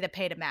gonna give you the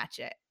pay to match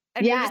it."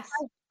 And you're just Yes.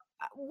 like,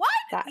 "What?"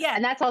 That Yeah,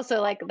 and that's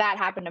also like that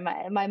happened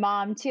to my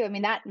mom too. I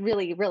mean, that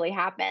really, really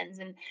happens.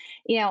 And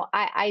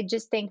I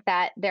just think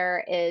that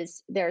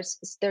there's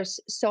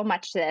so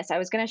much to this. I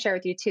was going to share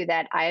with you too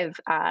that I've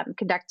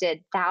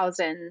conducted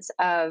thousands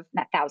of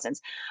not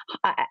thousands,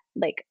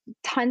 like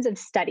tons of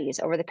studies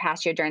over the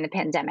past year during the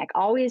pandemic.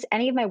 Always,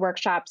 any of my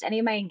workshops, any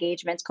of my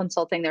engagements,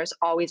 consulting, there's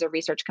always a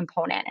research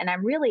component, and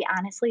I'm really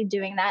honestly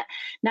doing that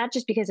not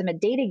just because I'm a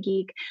data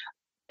geek,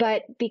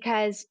 but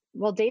because,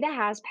 well, data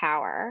has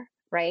power,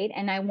 right?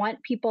 And I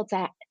want people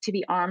to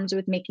be armed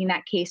with making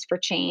that case for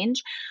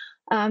change.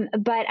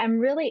 But I'm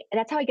really,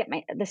 that's how I get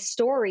the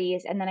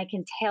stories, and then I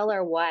can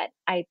tailor what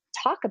I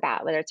talk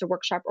about, whether it's a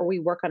workshop or we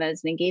work on it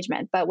as an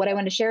engagement. But what I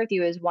want to share with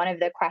you is one of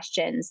the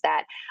questions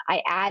that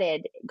I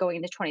added going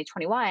into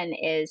 2021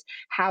 is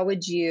how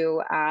would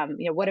you,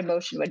 what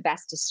emotion would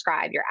best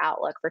describe your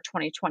outlook for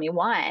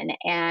 2021?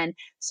 And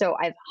so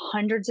I've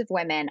hundreds of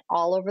women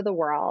all over the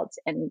world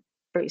and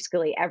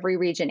basically every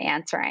region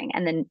answering.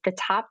 And then the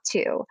top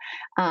two,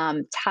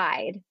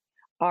 tied,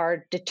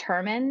 are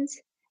determined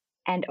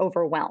and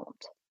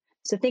overwhelmed.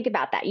 So think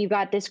about that. You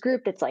got this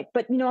group that's like,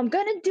 but I'm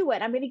going to do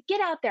it. I'm going to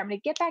get out there. I'm going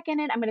to get back in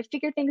it. I'm going to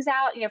figure things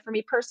out. For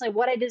me personally,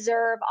 what I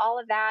deserve, all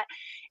of that.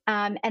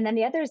 And then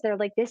the others, they're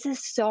like, this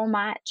is so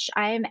much.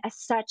 I am at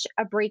such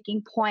a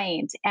breaking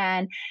point,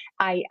 and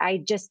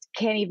I just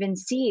can't even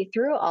see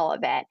through all of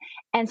it.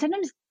 And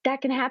sometimes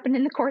that can happen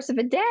in the course of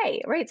a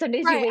day, right? Some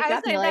days you right, wake I was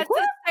up and saying you're like,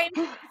 that's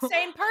the woo.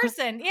 same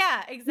person.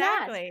 Yeah, Yes.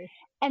 exactly.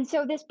 And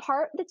so this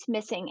part that's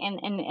missing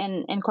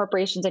in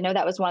corporations, I know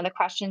that was one of the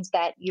questions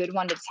that you had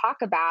wanted to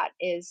talk about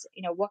is,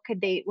 what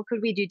could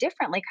we do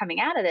differently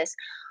coming out of this?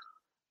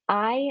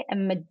 I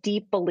am a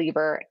deep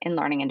believer in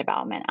learning and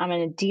development. I'm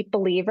a deep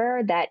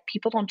believer that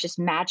people don't just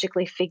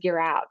magically figure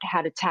out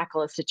how to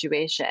tackle a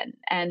situation.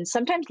 And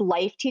sometimes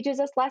life teaches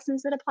us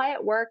lessons that apply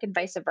at work and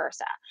vice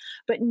versa.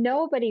 But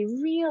nobody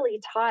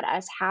really taught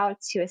us how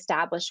to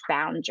establish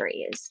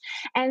boundaries.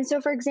 And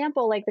so, for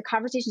example, like the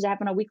conversations I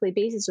have on a weekly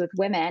basis with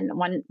women,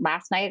 one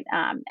last night,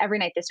 every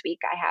night this week,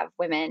 I have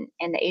women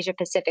in the Asia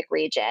Pacific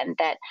region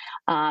that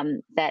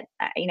I'm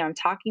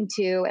talking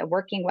to and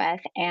working with.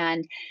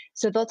 And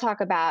so they'll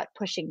talk about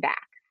pushing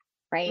back,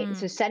 right?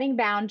 So Mm. setting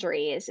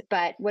boundaries,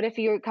 but what if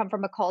you come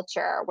from a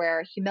culture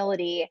where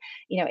humility,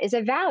 is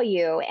a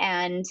value,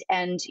 and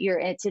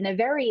it's in a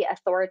very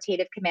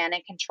authoritative command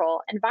and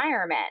control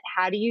environment.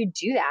 How do you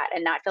do that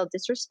and not feel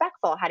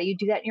disrespectful? How do you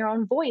do that in your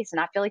own voice and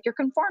not feel like you're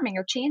conforming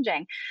or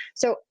changing?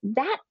 So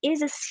that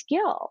is a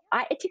skill.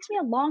 It takes me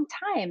a long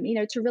time,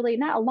 to really,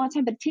 not a long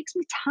time, but it takes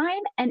me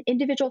time and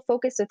individual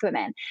focus with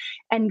women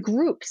and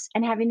groups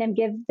and having them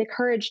give the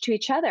courage to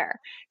each other.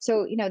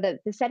 So, the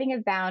setting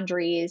of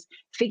boundaries,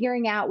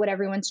 figuring out what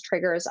everyone's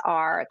triggers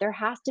are. There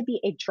has to be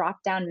a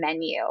drop down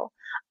menu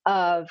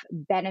of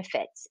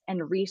benefits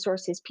and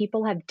resources.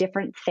 People have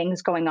different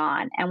things going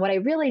on. And what I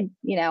really,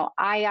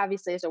 I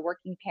obviously, as a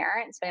working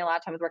parent, spending a lot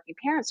of time with working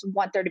parents,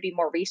 want there to be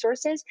more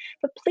resources.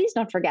 But please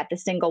don't forget the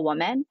single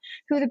woman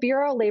who the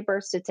Bureau of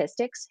Labor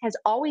Statistics has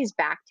always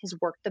backed has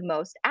worked the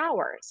most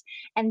hours.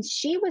 And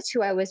she was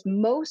who I was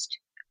most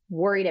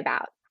worried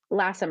about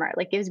last summer.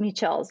 Like, gives me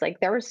chills. Like,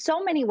 there were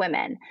so many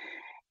women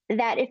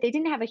that if they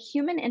didn't have a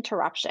human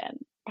interruption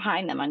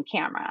behind them on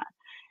camera,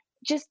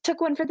 just took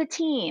one for the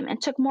team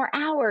and took more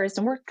hours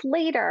and worked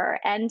later.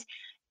 And,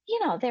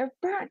 they're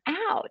burnt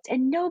out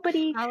and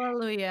nobody,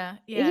 Hallelujah.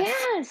 Yes.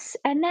 yes.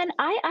 And then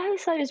I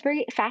always thought it was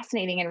very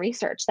fascinating in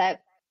research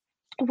that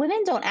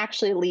women don't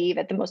actually leave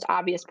at the most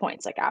obvious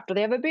points, like after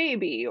they have a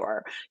baby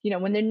or,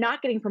 when they're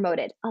not getting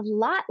promoted. A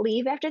lot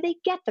leave after they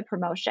get the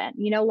promotion.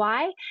 You know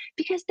why?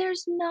 Because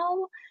there's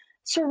no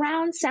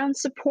surround sound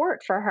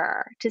support for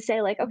her to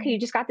say, like, okay, you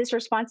Mm. just got this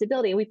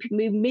responsibility. We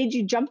made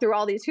you jump through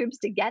all these hoops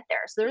to get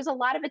there. So there's a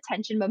lot of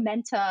attention,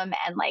 momentum,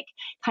 and like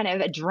kind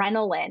of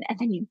adrenaline. And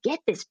then you get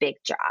this big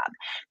job.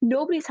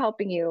 Nobody's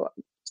helping you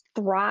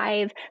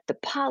thrive, the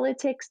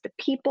politics, the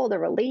people, the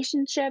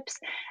relationships.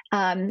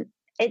 Um,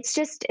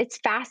 it's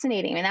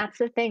fascinating. And that's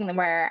the thing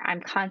where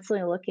I'm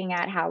constantly looking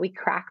at how we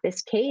crack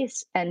this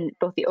case and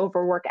both the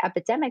overwork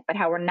epidemic, but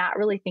how we're not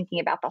really thinking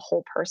about the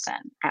whole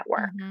person at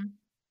work. Mhm.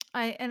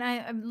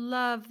 I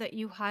love that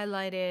you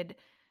highlighted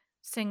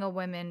single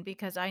women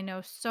because I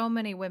know so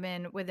many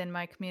women within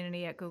my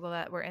community at Google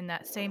that were in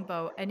that same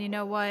boat. And you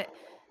know what?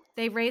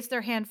 They raised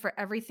their hand for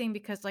everything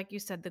because, like you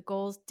said, the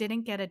goals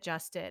didn't get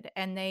adjusted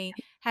and they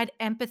had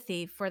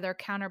empathy for their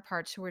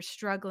counterparts who were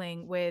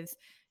struggling with,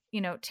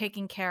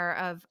 taking care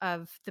of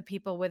the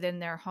people within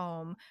their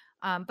home.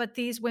 But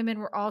these women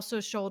were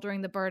also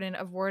shouldering the burden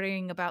of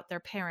worrying about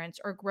their parents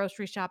or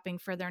grocery shopping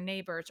for their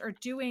neighbors or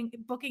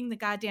booking the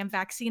goddamn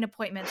vaccine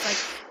appointments. Like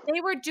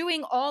they were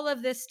doing all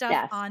of this stuff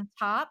Yes. on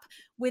top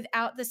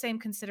without the same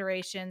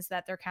considerations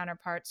that their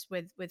counterparts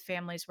with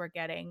families were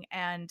getting,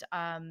 and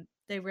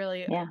they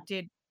really Yeah.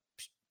 did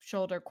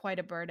shoulder quite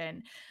a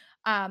burden.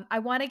 I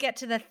want to get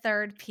to the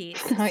third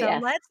piece, Oh, so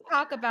yes. let's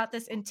talk about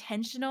this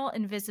intentional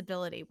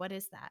invisibility. What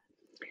is that?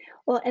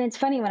 Well, and it's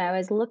funny when I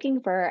was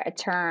looking for a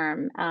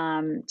term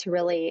to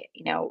really,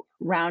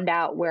 round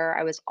out where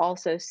I was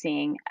also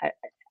seeing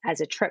as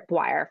a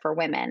tripwire for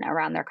women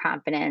around their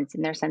confidence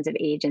and their sense of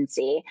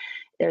agency.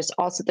 There's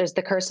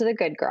the curse of the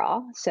good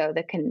girl. So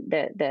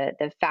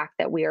the fact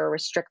that we are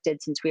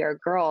restricted since we are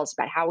girls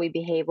about how we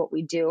behave, what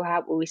we do,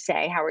 how what we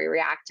say, how we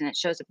react, and it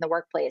shows up in the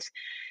workplace.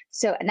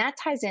 So, and that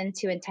ties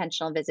into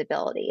intentional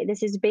visibility.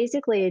 This is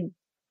basically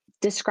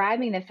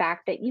describing the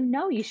fact that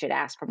you should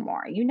ask for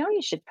more,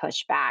 you should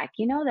push back,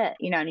 that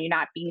you're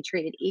not being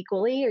treated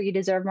equally or you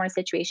deserve more in a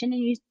situation,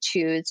 and you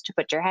choose to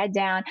put your head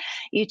down,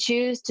 you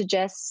choose to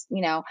just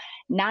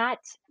not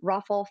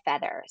ruffle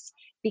feathers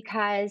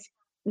because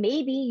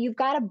maybe you've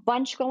got a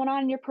bunch going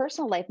on in your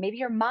personal life. Maybe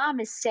your mom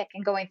is sick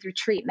and going through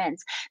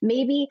treatments.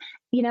 Maybe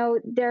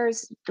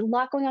there's a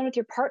lot going on with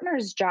your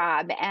partner's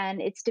job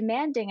and it's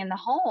demanding in the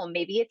home.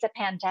 Maybe it's a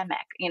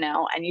pandemic,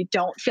 and you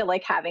don't feel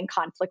like having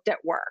conflict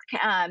at work.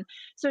 So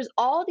there's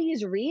all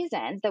these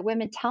reasons that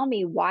women tell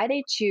me why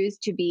they choose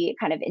to be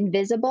kind of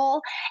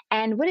invisible.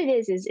 And what it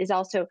is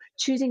also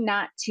choosing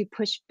not to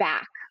push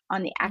back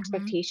on the Mhm.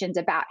 expectations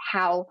about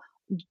how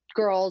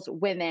girls,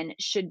 women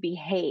should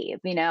behave.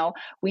 We know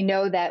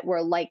that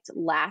we're liked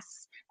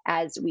less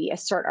as we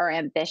assert our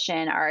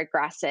ambition, are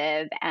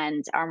aggressive,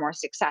 and are more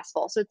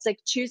successful. So it's like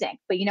choosing.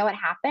 But you know what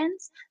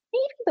happens?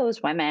 Maybe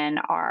those women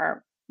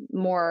are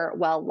more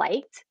well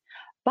liked,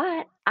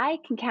 but I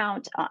could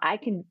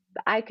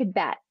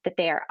bet that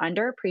they are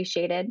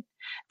underappreciated,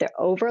 they're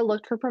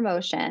overlooked for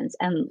promotions,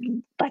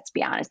 and let's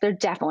be honest, they're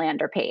definitely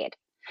underpaid.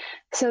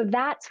 So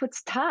that's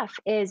what's tough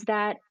is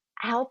that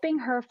helping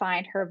her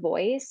find her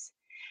voice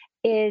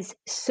is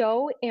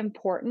so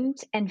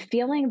important, and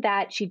feeling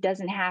that she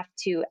doesn't have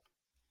to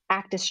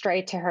act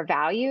astray to her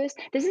values.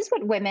 This is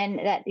what women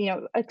that,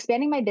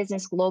 expanding my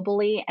business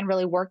globally and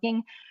really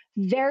working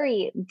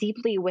very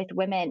deeply with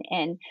women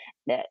in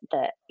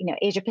the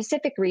Asia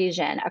Pacific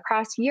region,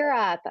 across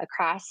Europe,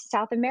 across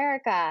South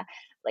America,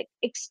 like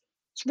it's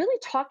really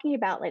talking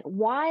about like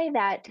why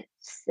that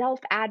self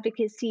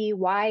advocacy,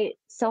 why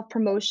self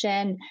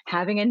promotion,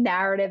 having a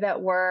narrative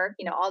at work,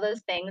 all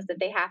those things that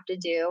they have to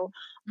do,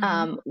 Mhm.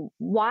 um,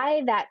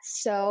 why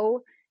that's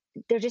so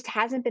there just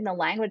hasn't been the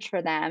language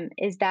for them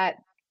is that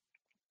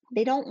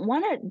they don't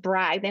want to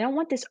brag. They don't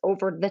want this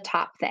over the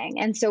top thing.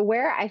 And so,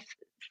 where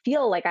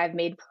feel like I've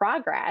made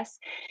progress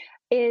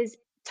is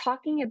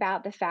talking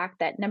about the fact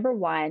that number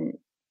one,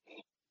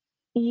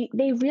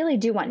 they really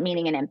do want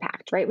meaning and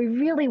impact, right? We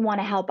really want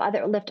to help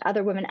lift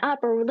other women up,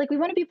 or like we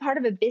want to be part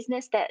of a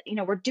business that,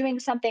 we're doing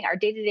something, our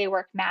day to day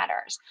work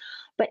matters.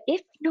 But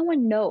if no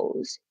one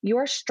knows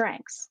your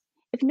strengths,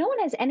 if no one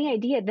has any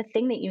idea the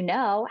thing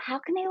that how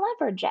can they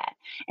leverage it?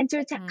 And so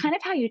it's Mm. kind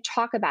of how you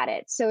talk about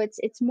it. So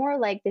it's more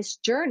like this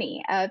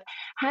journey of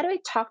how do I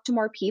talk to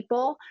more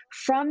people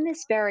from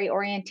this very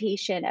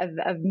orientation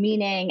of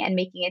meaning and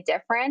making a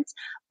difference,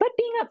 but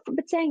being up,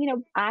 but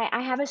saying,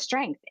 I have a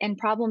strength in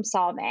problem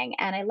solving,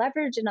 and I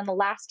leveraged it on the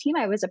last team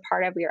I was a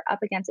part of. We were up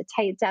against a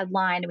tight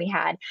deadline. We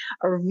had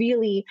a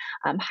really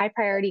high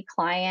priority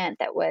client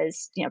that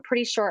was,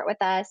 pretty short with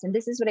us, and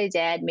this is what I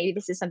did. Maybe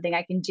this is something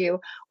I can do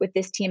with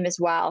this team as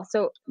well.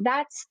 So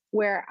that's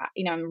where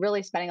I'm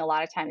really spending a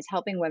lot of time is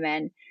helping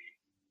women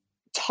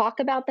talk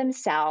about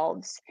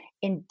themselves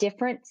in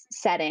different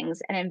settings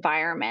and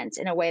environments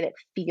in a way that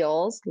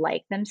feels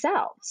like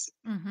themselves.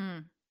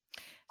 Mhm.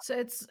 So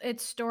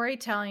it's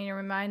storytelling. It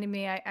reminded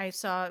me, I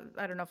saw,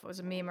 I don't know if it was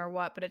a meme or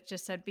what, but it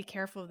just said, "Be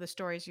careful of the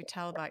stories you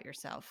tell about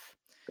yourself."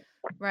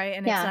 Right?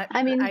 And it's Yeah, that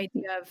I mean,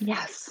 idea of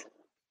yes.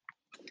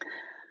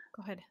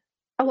 Go ahead.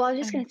 Oh, well, I was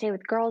just Um, going to say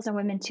with girls and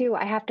women too,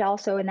 I have to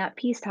also in that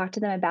piece talk to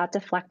them about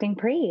deflecting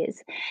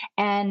praise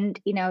and,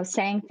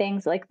 saying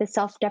things like the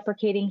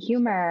self-deprecating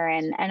humor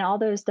and all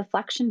those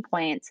deflection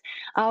points.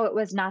 Oh, it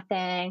was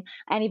nothing.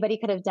 Anybody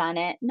could have done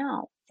it.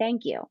 No,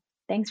 thank you.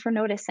 Thanks for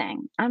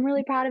noticing. I'm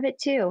really proud of it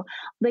too.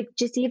 Like,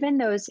 just even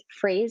those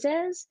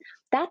phrases,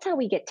 that's how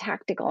we get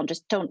tactical and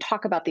just don't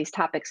talk about these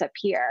topics up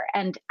here.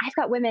 And I've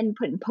got women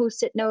putting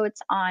post-it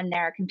notes on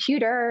their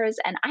computers,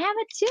 and I have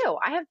it too.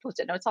 I have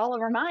post-it notes all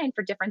over mine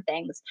for different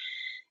things.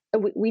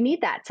 We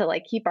need that to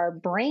like keep our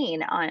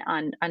brain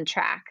on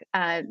track.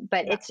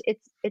 But Yeah.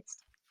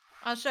 it's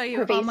I'll show you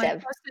all my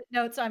pervasive. post-it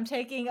notes I'm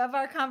taking of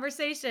our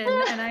conversation,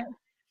 and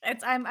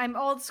I'm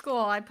old school.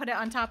 I put it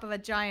on top of a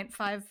giant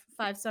five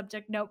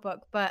subject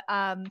notebook, but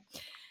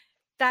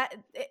that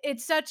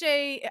it's such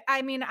a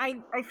I mean,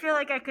 I feel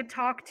like I could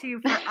talk to you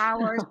for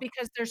hours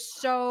because there's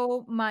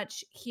so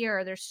much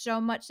here. There's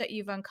so much that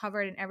you've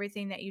uncovered in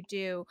everything that you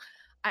do.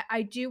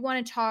 I do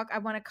want to talk. I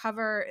want to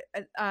cover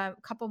a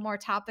couple more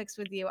topics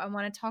with you. I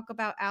want to talk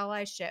about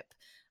allyship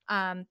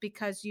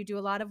because you do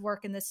a lot of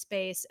work in this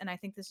space, and I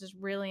think this is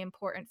really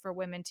important for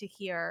women to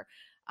hear.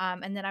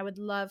 And then I would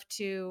love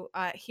to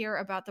hear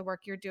about the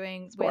work you're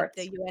doing with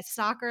the Sports. U.S.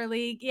 Soccer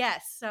League.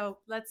 Yes, so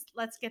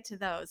let's get to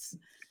those.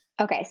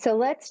 Okay, so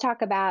let's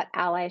talk about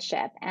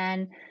allyship.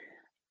 And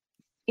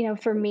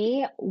for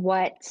me,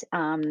 what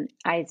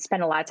I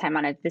spend a lot of time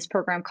on this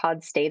program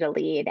called Stay to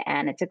Lead,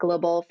 and it's a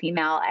global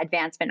female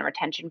advancement and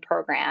retention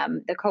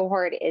program. The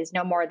cohort is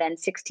no more than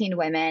 16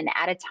 women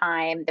at a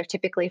time. They're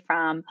typically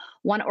from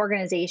one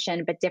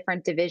organization, but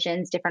different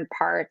divisions, different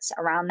parts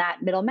around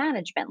that middle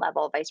management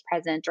level, vice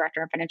president,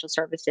 director of financial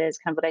services,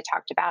 kind of what I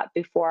talked about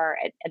before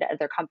at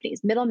other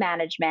companies, middle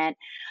management.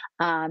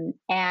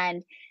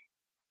 And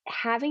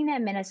having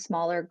them in a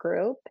smaller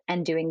group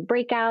and doing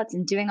breakouts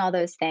and doing all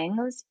those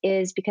things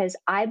is because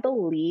I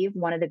believe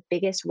one of the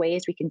biggest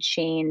ways we can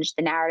change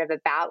the narrative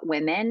about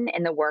women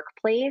in the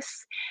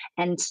workplace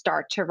and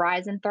start to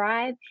rise and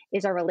thrive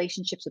is our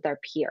relationships with our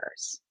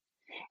peers.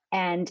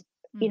 And,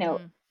 you know,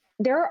 Mhm.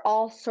 there are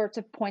all sorts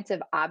of points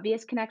of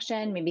obvious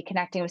connection, maybe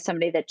connecting with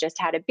somebody that just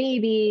had a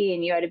baby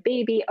and you had a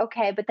baby.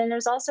 Okay. But then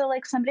there's also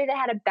like somebody that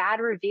had a bad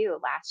review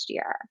last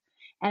year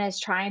and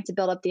is trying to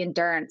build up the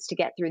endurance to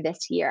get through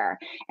this year.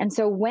 And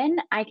so when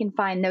I can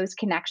find those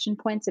connection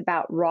points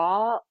about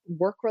raw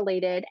work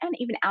related and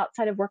even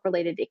outside of work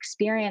related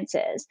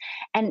experiences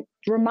and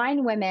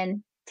remind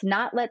women to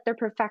not let their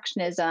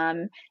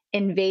perfectionism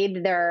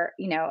invade their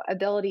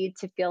ability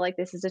to feel like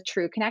this is a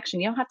true connection.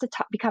 You don't have to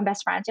become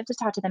best friends, you have to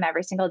talk to them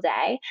every single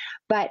day,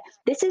 but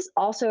this is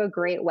also a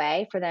great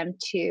way for them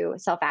to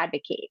self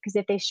advocate, because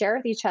if they share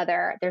with each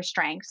other their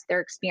strengths,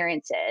 their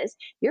experiences,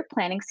 you're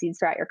planting seeds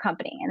throughout your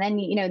company. And then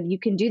you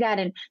can do that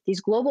in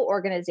these global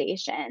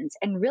organizations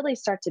and really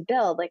start to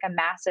build like a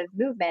massive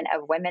movement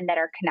of women that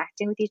are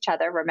connecting with each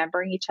other,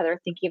 remembering each other,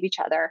 thinking of each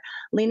other,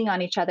 leaning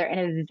on each other in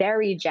a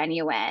very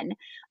genuine,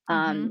 Mhm.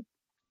 um,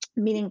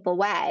 meaningful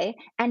way.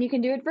 And you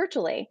can do it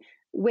virtually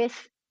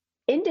with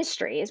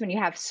industries. When you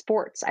have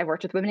sports, I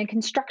worked with women in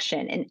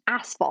construction and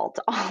asphalt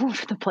all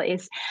over the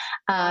place.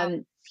 Wow.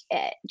 um,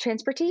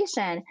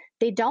 Transportation,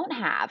 they don't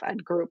have a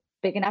group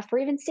big enough for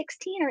even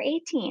 16 or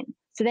 18,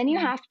 so then you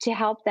Mm. have to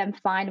help them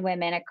find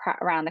women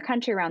around the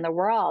country, around the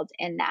world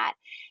in that.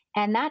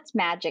 And that's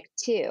magic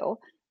too.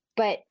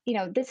 But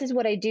this is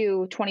what I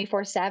do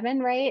 24/7,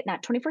 right?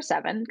 Not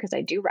 24/7, because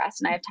I do rest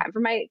and I have time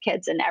for my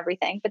kids and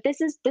everything, but this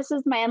is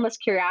my endless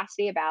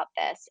curiosity about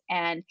this.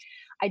 And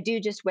I do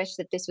just wish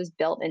that this was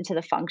built into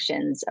the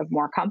functions of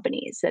more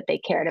companies, that they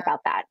cared Yeah. about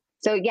that.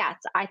 So yes,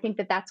 I think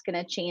that that's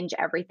going to change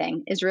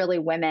everything, is really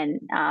women,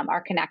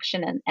 our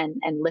connection,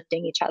 and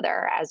lifting each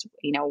other as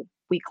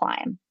we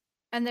climb.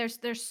 And there's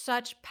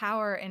such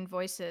power in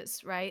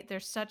voices, right?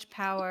 There's such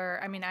power.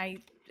 I mean, I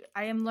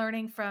am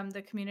learning from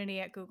the community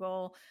at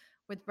Google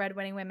with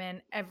breadwinning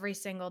women every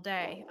single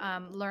day.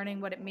 Learning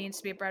what it means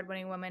to be a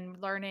breadwinning woman,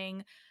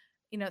 learning,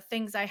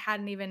 things I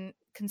hadn't even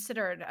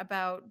considered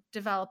about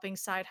developing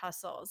side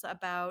hustles,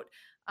 about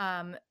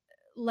um,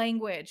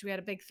 language. We had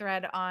a big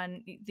thread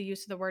on the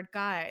use of the word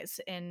guys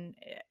in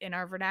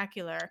our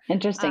vernacular.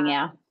 Interesting,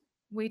 yeah.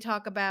 We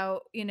talk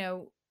about,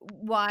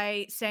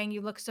 why saying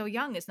you look so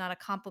young is not a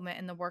compliment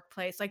in the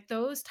workplace. Like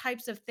those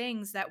types of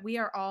things that we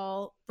are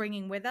all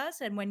bringing with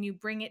us. And when you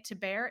bring it to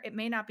bear, it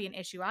may not be an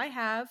issue I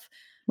have.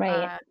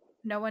 Right. Uh,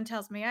 no one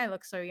tells me I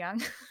look so young.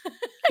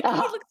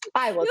 Oh,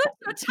 I will You tell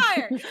look you. so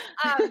tired.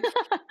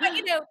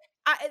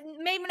 But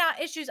maybe not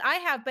issues I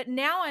have, but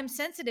now I'm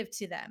sensitive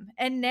to them,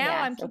 and now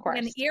Yes, I'm of keeping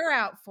an course. ear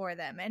out for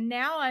them, and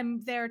now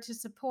I'm there to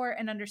support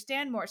and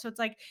understand more. So it's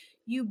like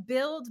you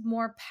build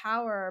more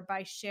power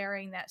by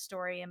sharing that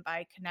story and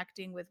by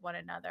connecting with one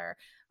another.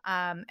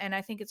 And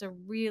I think it's a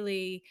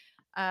really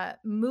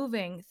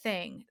moving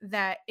thing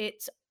that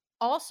it's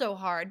also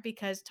hard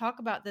because talk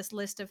about this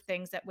list of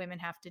things that women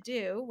have to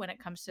do when it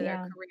comes to their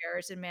Yeah.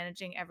 careers and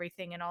managing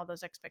everything and all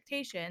those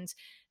expectations.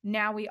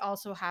 Now we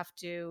also have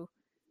to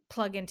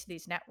plug into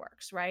these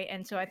networks, right?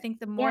 And so I think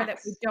the more that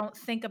we Yes. don't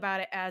think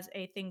about it as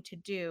a thing to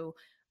do,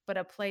 but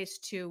a place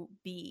to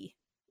be,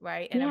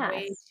 right? And a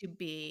way Yes. to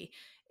be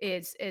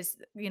is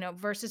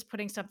versus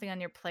putting something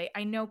on your plate.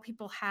 I know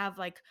people have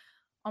like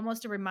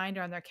almost a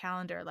reminder on their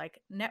calendar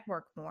like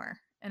network more.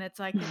 And it's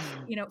like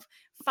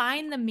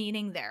find the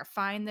meaning there,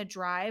 find the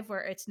drive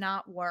where it's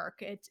not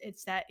work.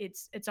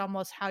 It's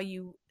almost how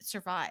you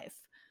survive.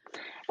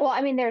 Well,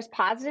 I mean, there's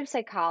positive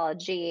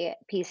psychology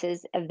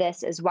pieces of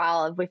this as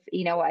well. With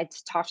I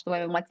talk to the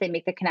women once they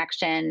make the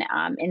connection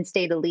and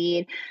stay to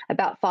lead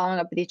about following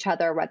up with each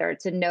other, whether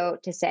it's a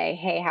note to say,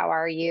 "Hey, how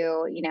are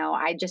you?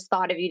 I just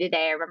thought of you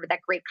today. I remember that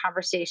great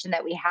conversation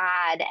that we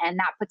had," and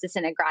that puts us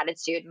in a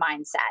gratitude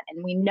mindset.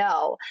 And we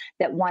know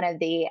that one of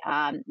the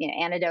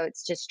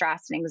antidotes to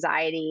stress and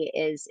anxiety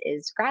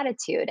is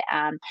gratitude.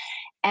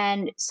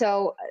 And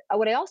so,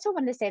 what I also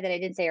wanted to say that I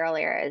didn't say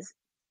earlier is,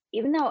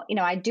 even though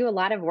I do a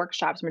lot of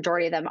workshops,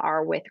 majority of them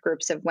are with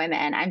groups of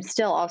women, I'm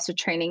still also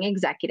training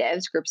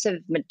executives, groups of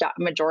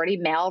majority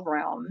male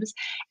rooms,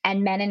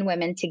 and men and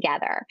women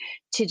together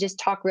to just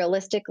talk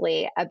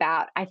realistically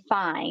about. I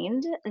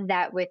find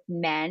that with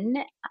men,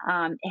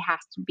 it has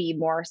to be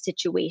more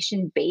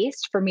situation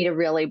based for me to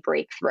really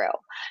break through.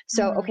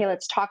 So, Mhm. okay,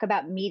 let's talk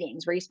about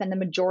meetings where you spend the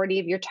majority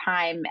of your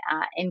time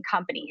in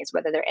companies,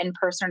 whether they're in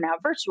person or now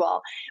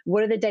virtual.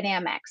 What are the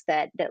dynamics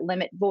that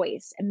limit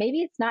voice? And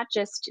maybe it's not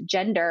just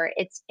gender,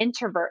 it's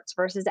introverts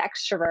versus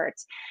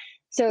extroverts.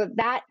 So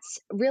that's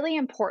really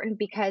important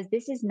because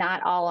this is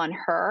not all on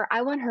her.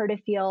 I want her to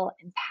feel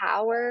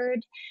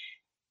empowered,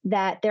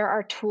 that there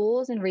are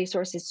tools and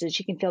resources so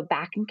she can feel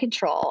back in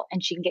control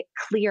and she can get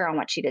clear on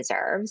what she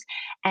deserves,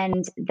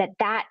 and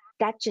that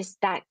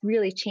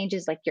really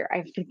changes like your,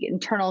 I think,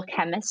 internal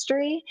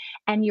chemistry,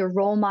 and you're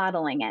role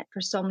modeling it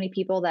for so many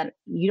people that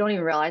you don't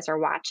even realize are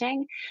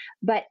watching.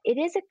 But it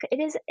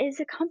is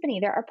a company,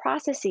 there are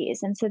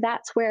processes, and so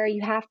that's where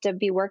you have to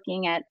be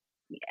working at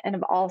and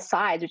of all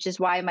sides, which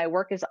is why my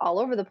work is all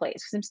over the place,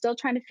 because I'm still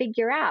trying to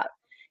figure out,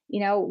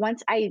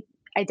 once I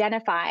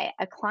identify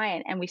a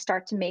client and we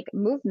start to make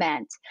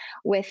movement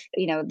with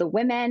the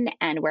women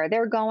and where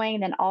they're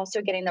going, then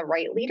also getting the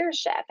right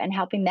leadership and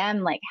helping them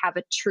like have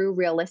a true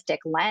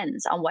realistic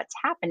lens on what's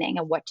happening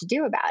and what to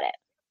do about it.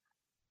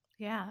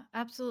 Yeah,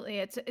 absolutely.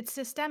 It's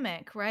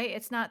systemic, right?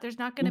 It's not There's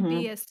not going to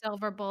be Hmm. a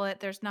silver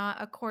bullet. There's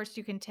not a course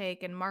you can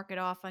take and mark it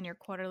off on your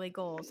quarterly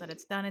goals that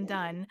it's done and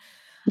done.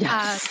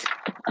 Uh, Yes.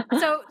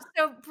 so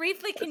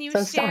briefly, can you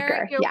So share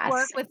soccer, your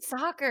work yes. with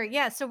soccer?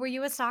 Yeah. So were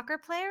you a soccer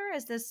player?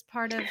 Is this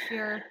part of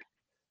your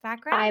I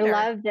background or?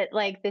 love that,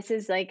 like, this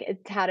is like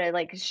it's how to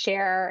like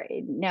share,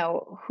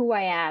 who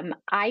I am.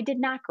 I did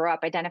not grow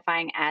up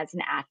identifying as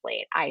an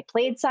athlete. I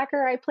played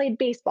soccer, I played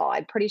baseball.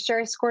 I'm pretty sure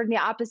I scored in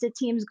the opposite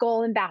team's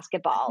goal in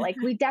basketball. Like,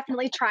 we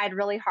definitely tried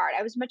really hard.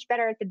 I was much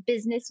better at the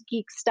business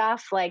geek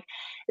stuff, like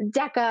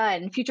DECA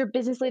and Future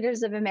Business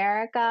Leaders of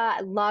America. I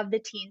love the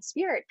team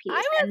spirit I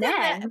piece. And was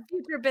in the then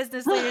Future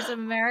Business Leaders of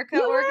America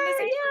you were,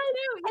 organization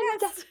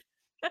yes. too. Yes.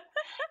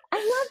 I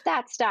love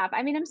that stuff.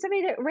 I mean, I'm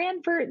somebody that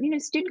ran for,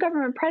 student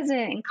government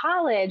president in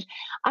college.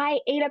 I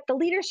ate up the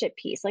leadership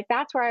piece. Like,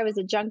 that's where I was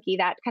a junkie,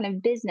 that kind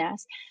of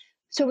business.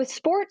 So with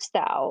sports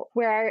though,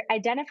 where I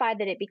identified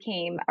that it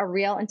became a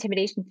real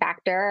intimidation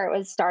factor, it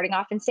was starting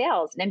off in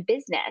sales and in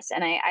business.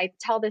 And I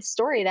tell this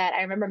story that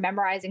I remember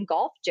memorizing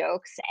golf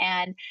jokes,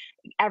 and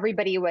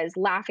everybody was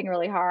laughing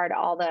really hard,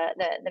 all the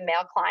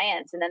male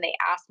clients. And then they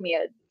asked me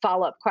a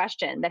follow-up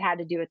question that had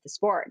to do with the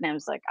sport. And I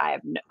was like, I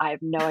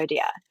have no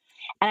idea.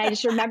 And I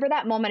just remember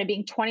that moment of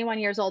being 21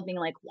 years old, being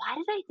like, why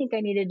did I think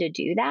I needed to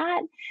do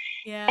that?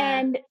 Yeah.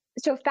 And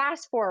so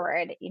fast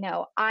forward,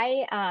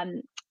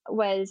 I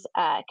was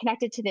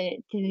connected to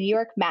the New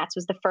York Mets.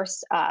 Was the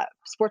first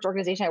sports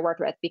organization I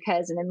worked with,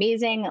 because an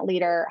amazing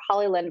leader,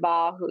 Holly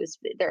Lindbaugh, who is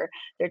their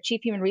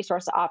chief human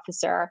resource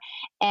officer,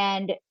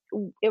 and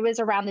it was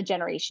around the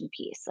generation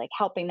piece, like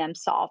helping them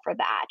solve for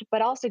that,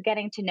 but also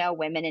getting to know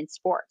women in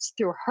sports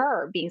through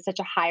her being such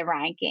a high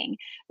ranking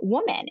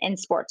woman in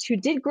sports who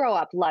did grow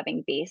up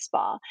loving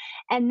baseball.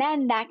 And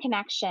then that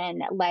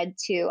connection led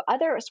to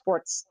other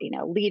sports,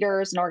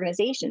 leaders and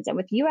organizations. And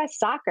with US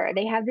Soccer,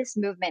 they have this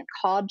movement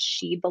called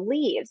She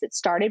Believes. It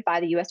started by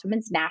the US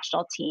Women's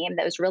National Team.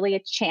 That was really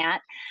a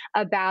chant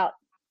about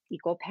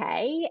equal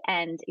pay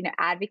and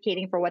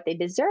advocating for what they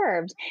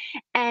deserved.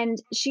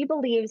 And She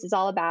Believes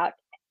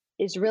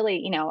is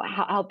really,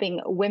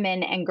 helping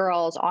women and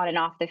girls on and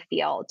off the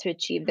field to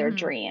achieve their Mhm.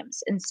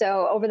 dreams. And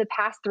so over the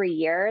past 3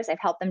 years, I've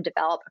helped them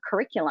develop a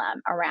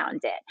curriculum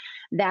around it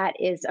that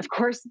is, of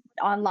course,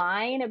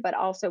 online, but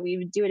also we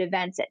would do at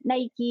events at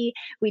Nike.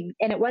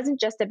 And it wasn't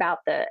just about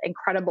the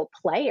incredible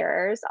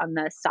players on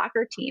the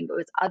soccer team, but it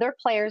was other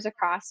players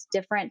across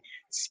different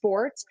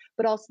sports,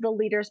 but also the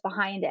leaders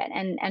behind it.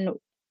 And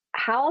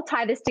how I'll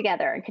tie this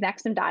together and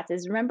connect some dots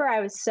is, remember, I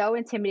was so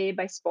intimidated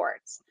by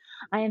sports.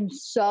 I am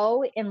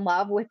so in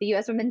love with the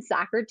US women's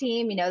soccer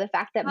team. The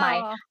fact that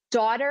my Oh,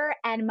 daughter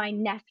and my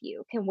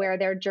nephew can wear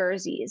their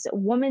jerseys, a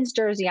woman's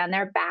jersey on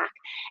their back.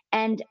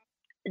 And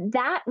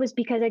that was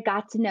because I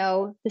got to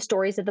know the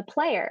stories of the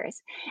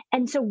players.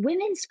 And so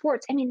women's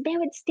sports, I mean, they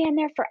would stand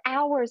there for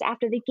hours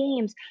after the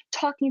games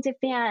talking to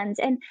fans.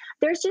 And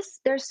there's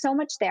so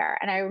much there.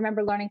 And I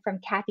remember learning from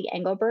Kathy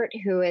Engelbert,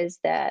 who is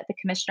the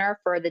commissioner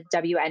for the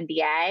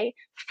WNBA,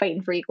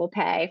 fighting for equal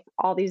pay,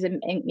 all these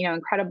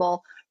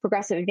incredible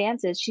progressive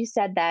advances. She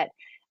said that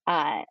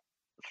uh,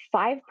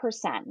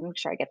 5%, make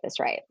sure I get this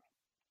right.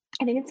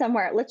 I think it's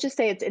somewhere, let's just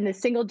say it's in the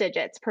single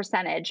digits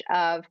percentage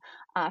of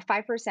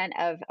 5%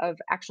 of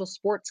actual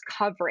sports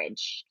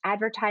coverage,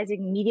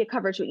 advertising, media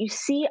coverage. What you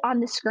see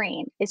on the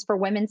screen is for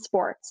women's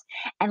sports,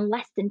 and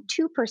less than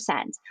 2%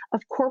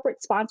 of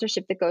corporate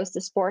sponsorship that goes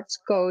to sports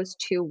goes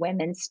to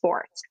women's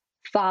sports.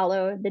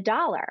 Follow the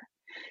dollar.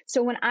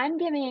 So when I'm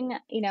giving,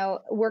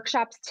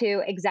 workshops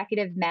to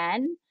executive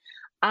men,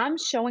 I'm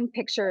showing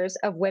pictures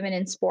of women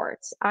in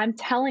sports. I'm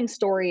telling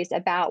stories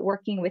about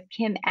working with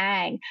Kim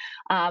Ang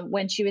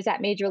when she was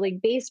at Major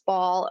League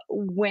Baseball,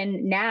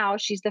 when now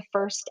she's the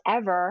first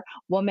ever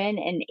woman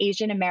and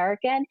Asian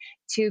American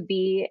to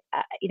be,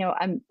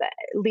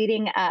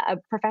 leading a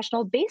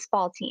professional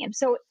baseball team.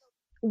 So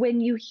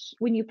when you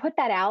put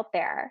that out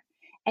there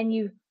and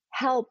you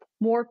help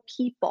more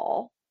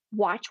people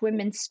watch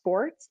women's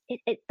sports,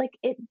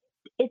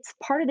 it's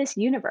part of this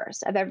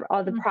universe of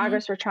all the Mhm.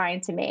 progress we're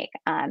trying to make.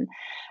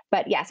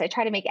 But yes, I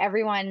try to make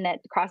everyone that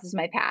crosses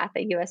my path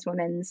a U.S.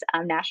 women's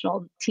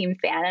national team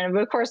fan, and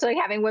of course, like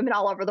having women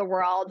all over the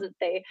world,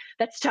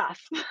 that's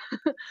tough.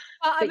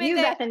 Well, I But mean,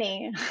 you,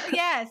 Bethany,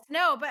 yes,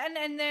 no, but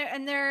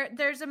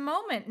there's a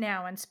moment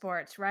now in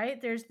sports,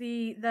 right? There's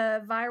the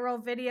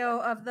viral video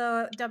of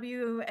the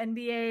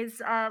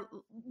WNBA's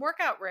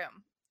workout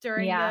room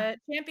during yeah, the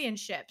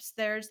championships.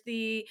 There's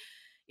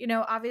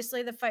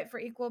obviously the fight for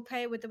equal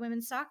pay with the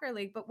women's soccer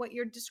league. But what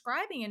you're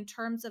describing in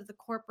terms of the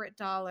corporate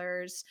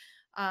dollars,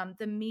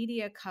 the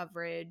media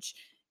coverage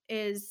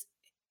is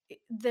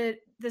the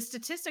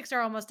statistics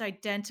are almost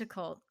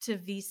identical to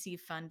VC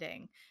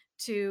funding,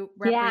 to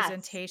yes,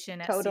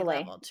 representation at sea totally,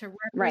 level, to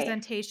right,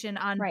 representation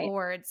on right,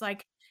 boards.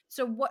 Like,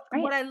 so what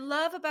right. I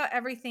love about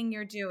everything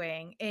you're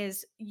doing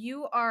is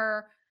you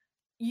are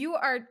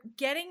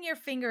getting your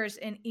fingers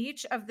in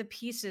each of the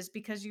pieces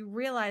because you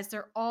realize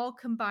they're all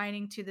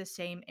combining to the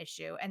same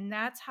issue. And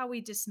that's how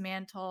we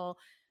dismantle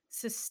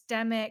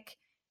systemic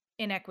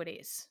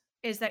inequities,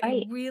 is that you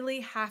Right. really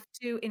have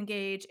to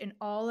engage in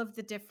all of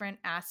the different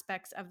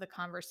aspects of the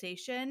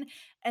conversation,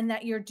 and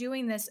that you're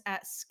doing this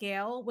at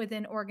scale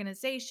within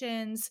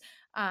organizations,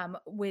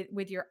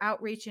 with your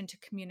outreach into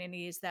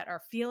communities that are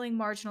feeling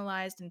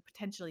marginalized and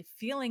potentially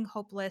feeling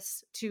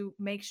hopeless, to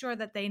make sure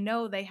that they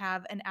know they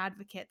have an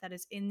advocate that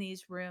is in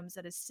these rooms,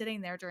 that is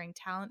sitting there during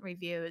talent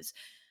reviews.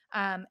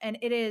 And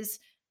it is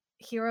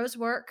heroes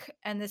work,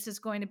 and this is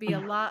going to be a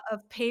lot of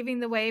paving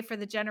the way for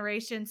the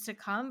generations to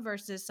come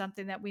versus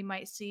something that we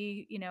might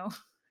see, in our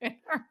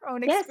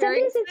own Yeah, some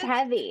days it's experiences.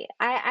 heavy.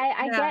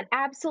 I Yeah. get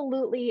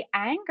absolutely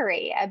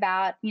angry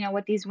about,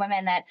 what these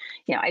women that,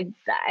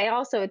 I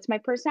also, it's my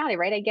personality,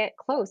 right? I get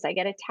close, I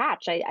get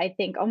attached. I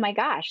think, oh my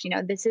gosh,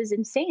 this is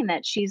insane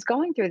that she's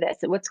going through this.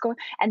 What's going,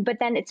 but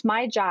then it's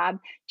my job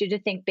to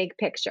think big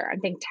picture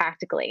and think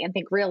tactically and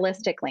think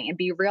realistically and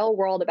be real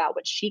world about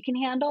what she can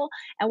handle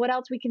and what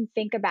else we can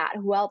think about,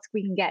 who else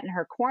we can get in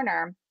her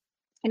corner.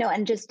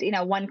 And just,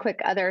 one quick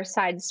other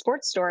side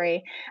sports story.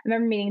 I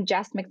remember meeting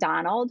Jess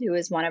McDonald, who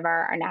is one of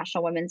our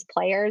national women's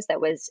players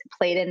that was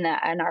played in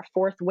our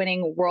fourth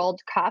winning World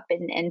Cup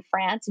in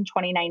France in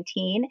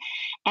 2019.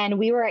 And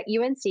we were at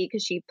UNC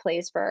because she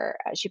played for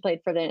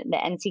the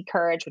NC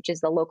Courage, which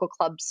is the local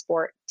club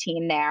sport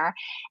team there.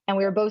 And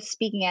we were both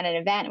speaking at an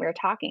event. We were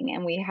talking,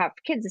 and we have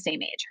kids the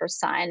same age, her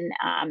son,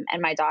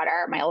 and my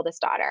daughter, my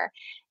oldest daughter.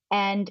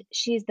 And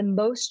she was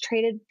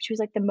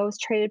like the most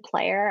traded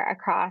player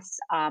across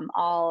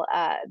all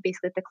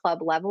basically at the club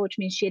level, which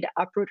means she had to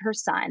uproot her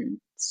son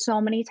so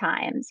many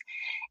times.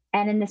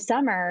 And in the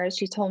summers,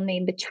 she told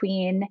me,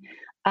 between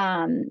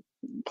um,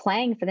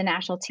 playing for the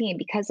national team,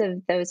 because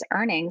of those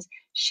earnings,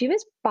 she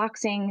was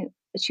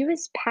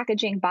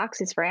packaging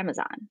boxes for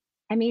Amazon.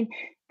 I mean,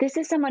 this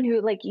is someone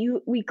who, like,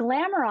 we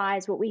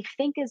glamorize what we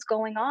think is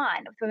going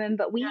on with women,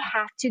 but we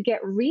have to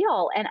get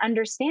real and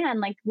understand,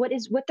 like, what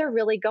they're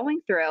really going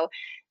through.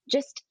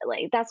 Just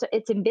like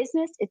it's in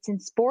business, it's in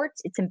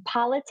sports, it's in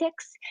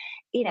politics.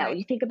 Right.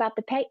 You think about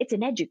the pay, it's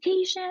in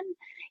education,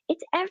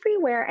 it's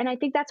everywhere. And I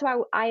think that's why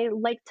I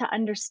like to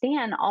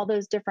understand all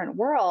those different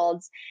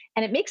worlds.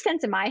 And it makes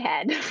sense in my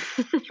head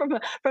from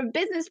a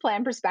business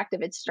plan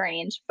perspective. It's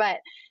strange, but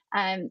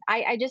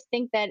I just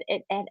think that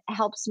it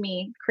helps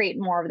me create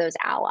more of those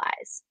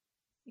allies.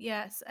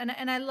 Yes, and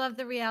I love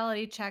the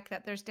reality check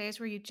that there's days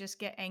where you just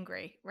get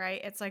angry,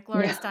 right? It's like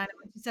Gloria Yeah, Steinem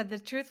when she said, "The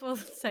truth will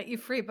set you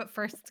free, but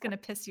first it's gonna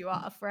piss you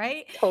off,"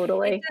 right? It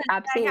totally. does.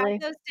 I have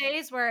Absolutely. those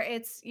days where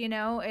it's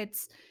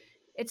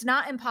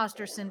not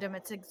imposter syndrome,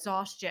 it's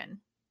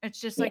exhaustion. It's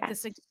just like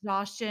this Yes.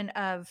 exhaustion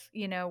of,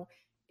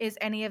 is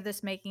any of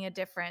this making a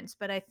difference?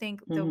 But I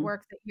think the Hmm.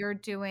 work that you're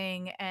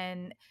doing,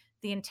 and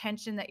the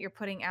intention that you're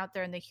putting out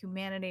there, and the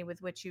humanity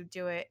with which you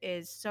do it,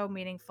 is so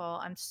meaningful.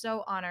 I'm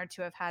so honored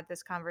to have had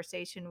this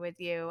conversation with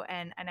you,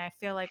 and I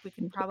feel like we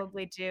could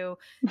probably do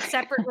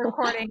separate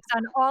recordings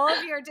on all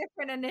of your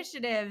different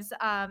initiatives,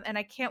 and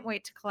I can't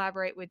wait to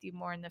collaborate with you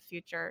more in the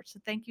future. So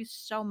thank you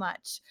so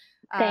much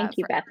Thank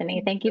you, for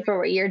Bethany. everything Thank you're you doing. for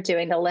what you're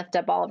doing to lift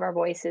up all of our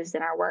voices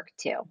in our work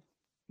too.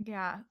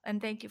 Yeah,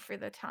 and thank you for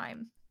the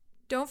time.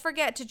 Don't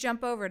forget to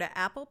jump over to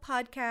Apple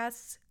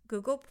Podcasts,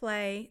 Google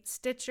Play,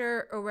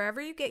 Stitcher, or wherever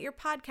you get your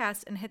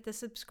podcasts and hit the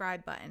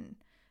subscribe button.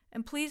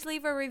 And please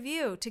leave a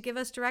review to give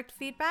us direct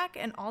feedback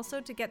and also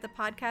to get the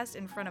podcast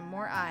in front of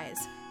more eyes.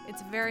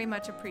 It's very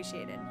much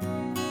appreciated.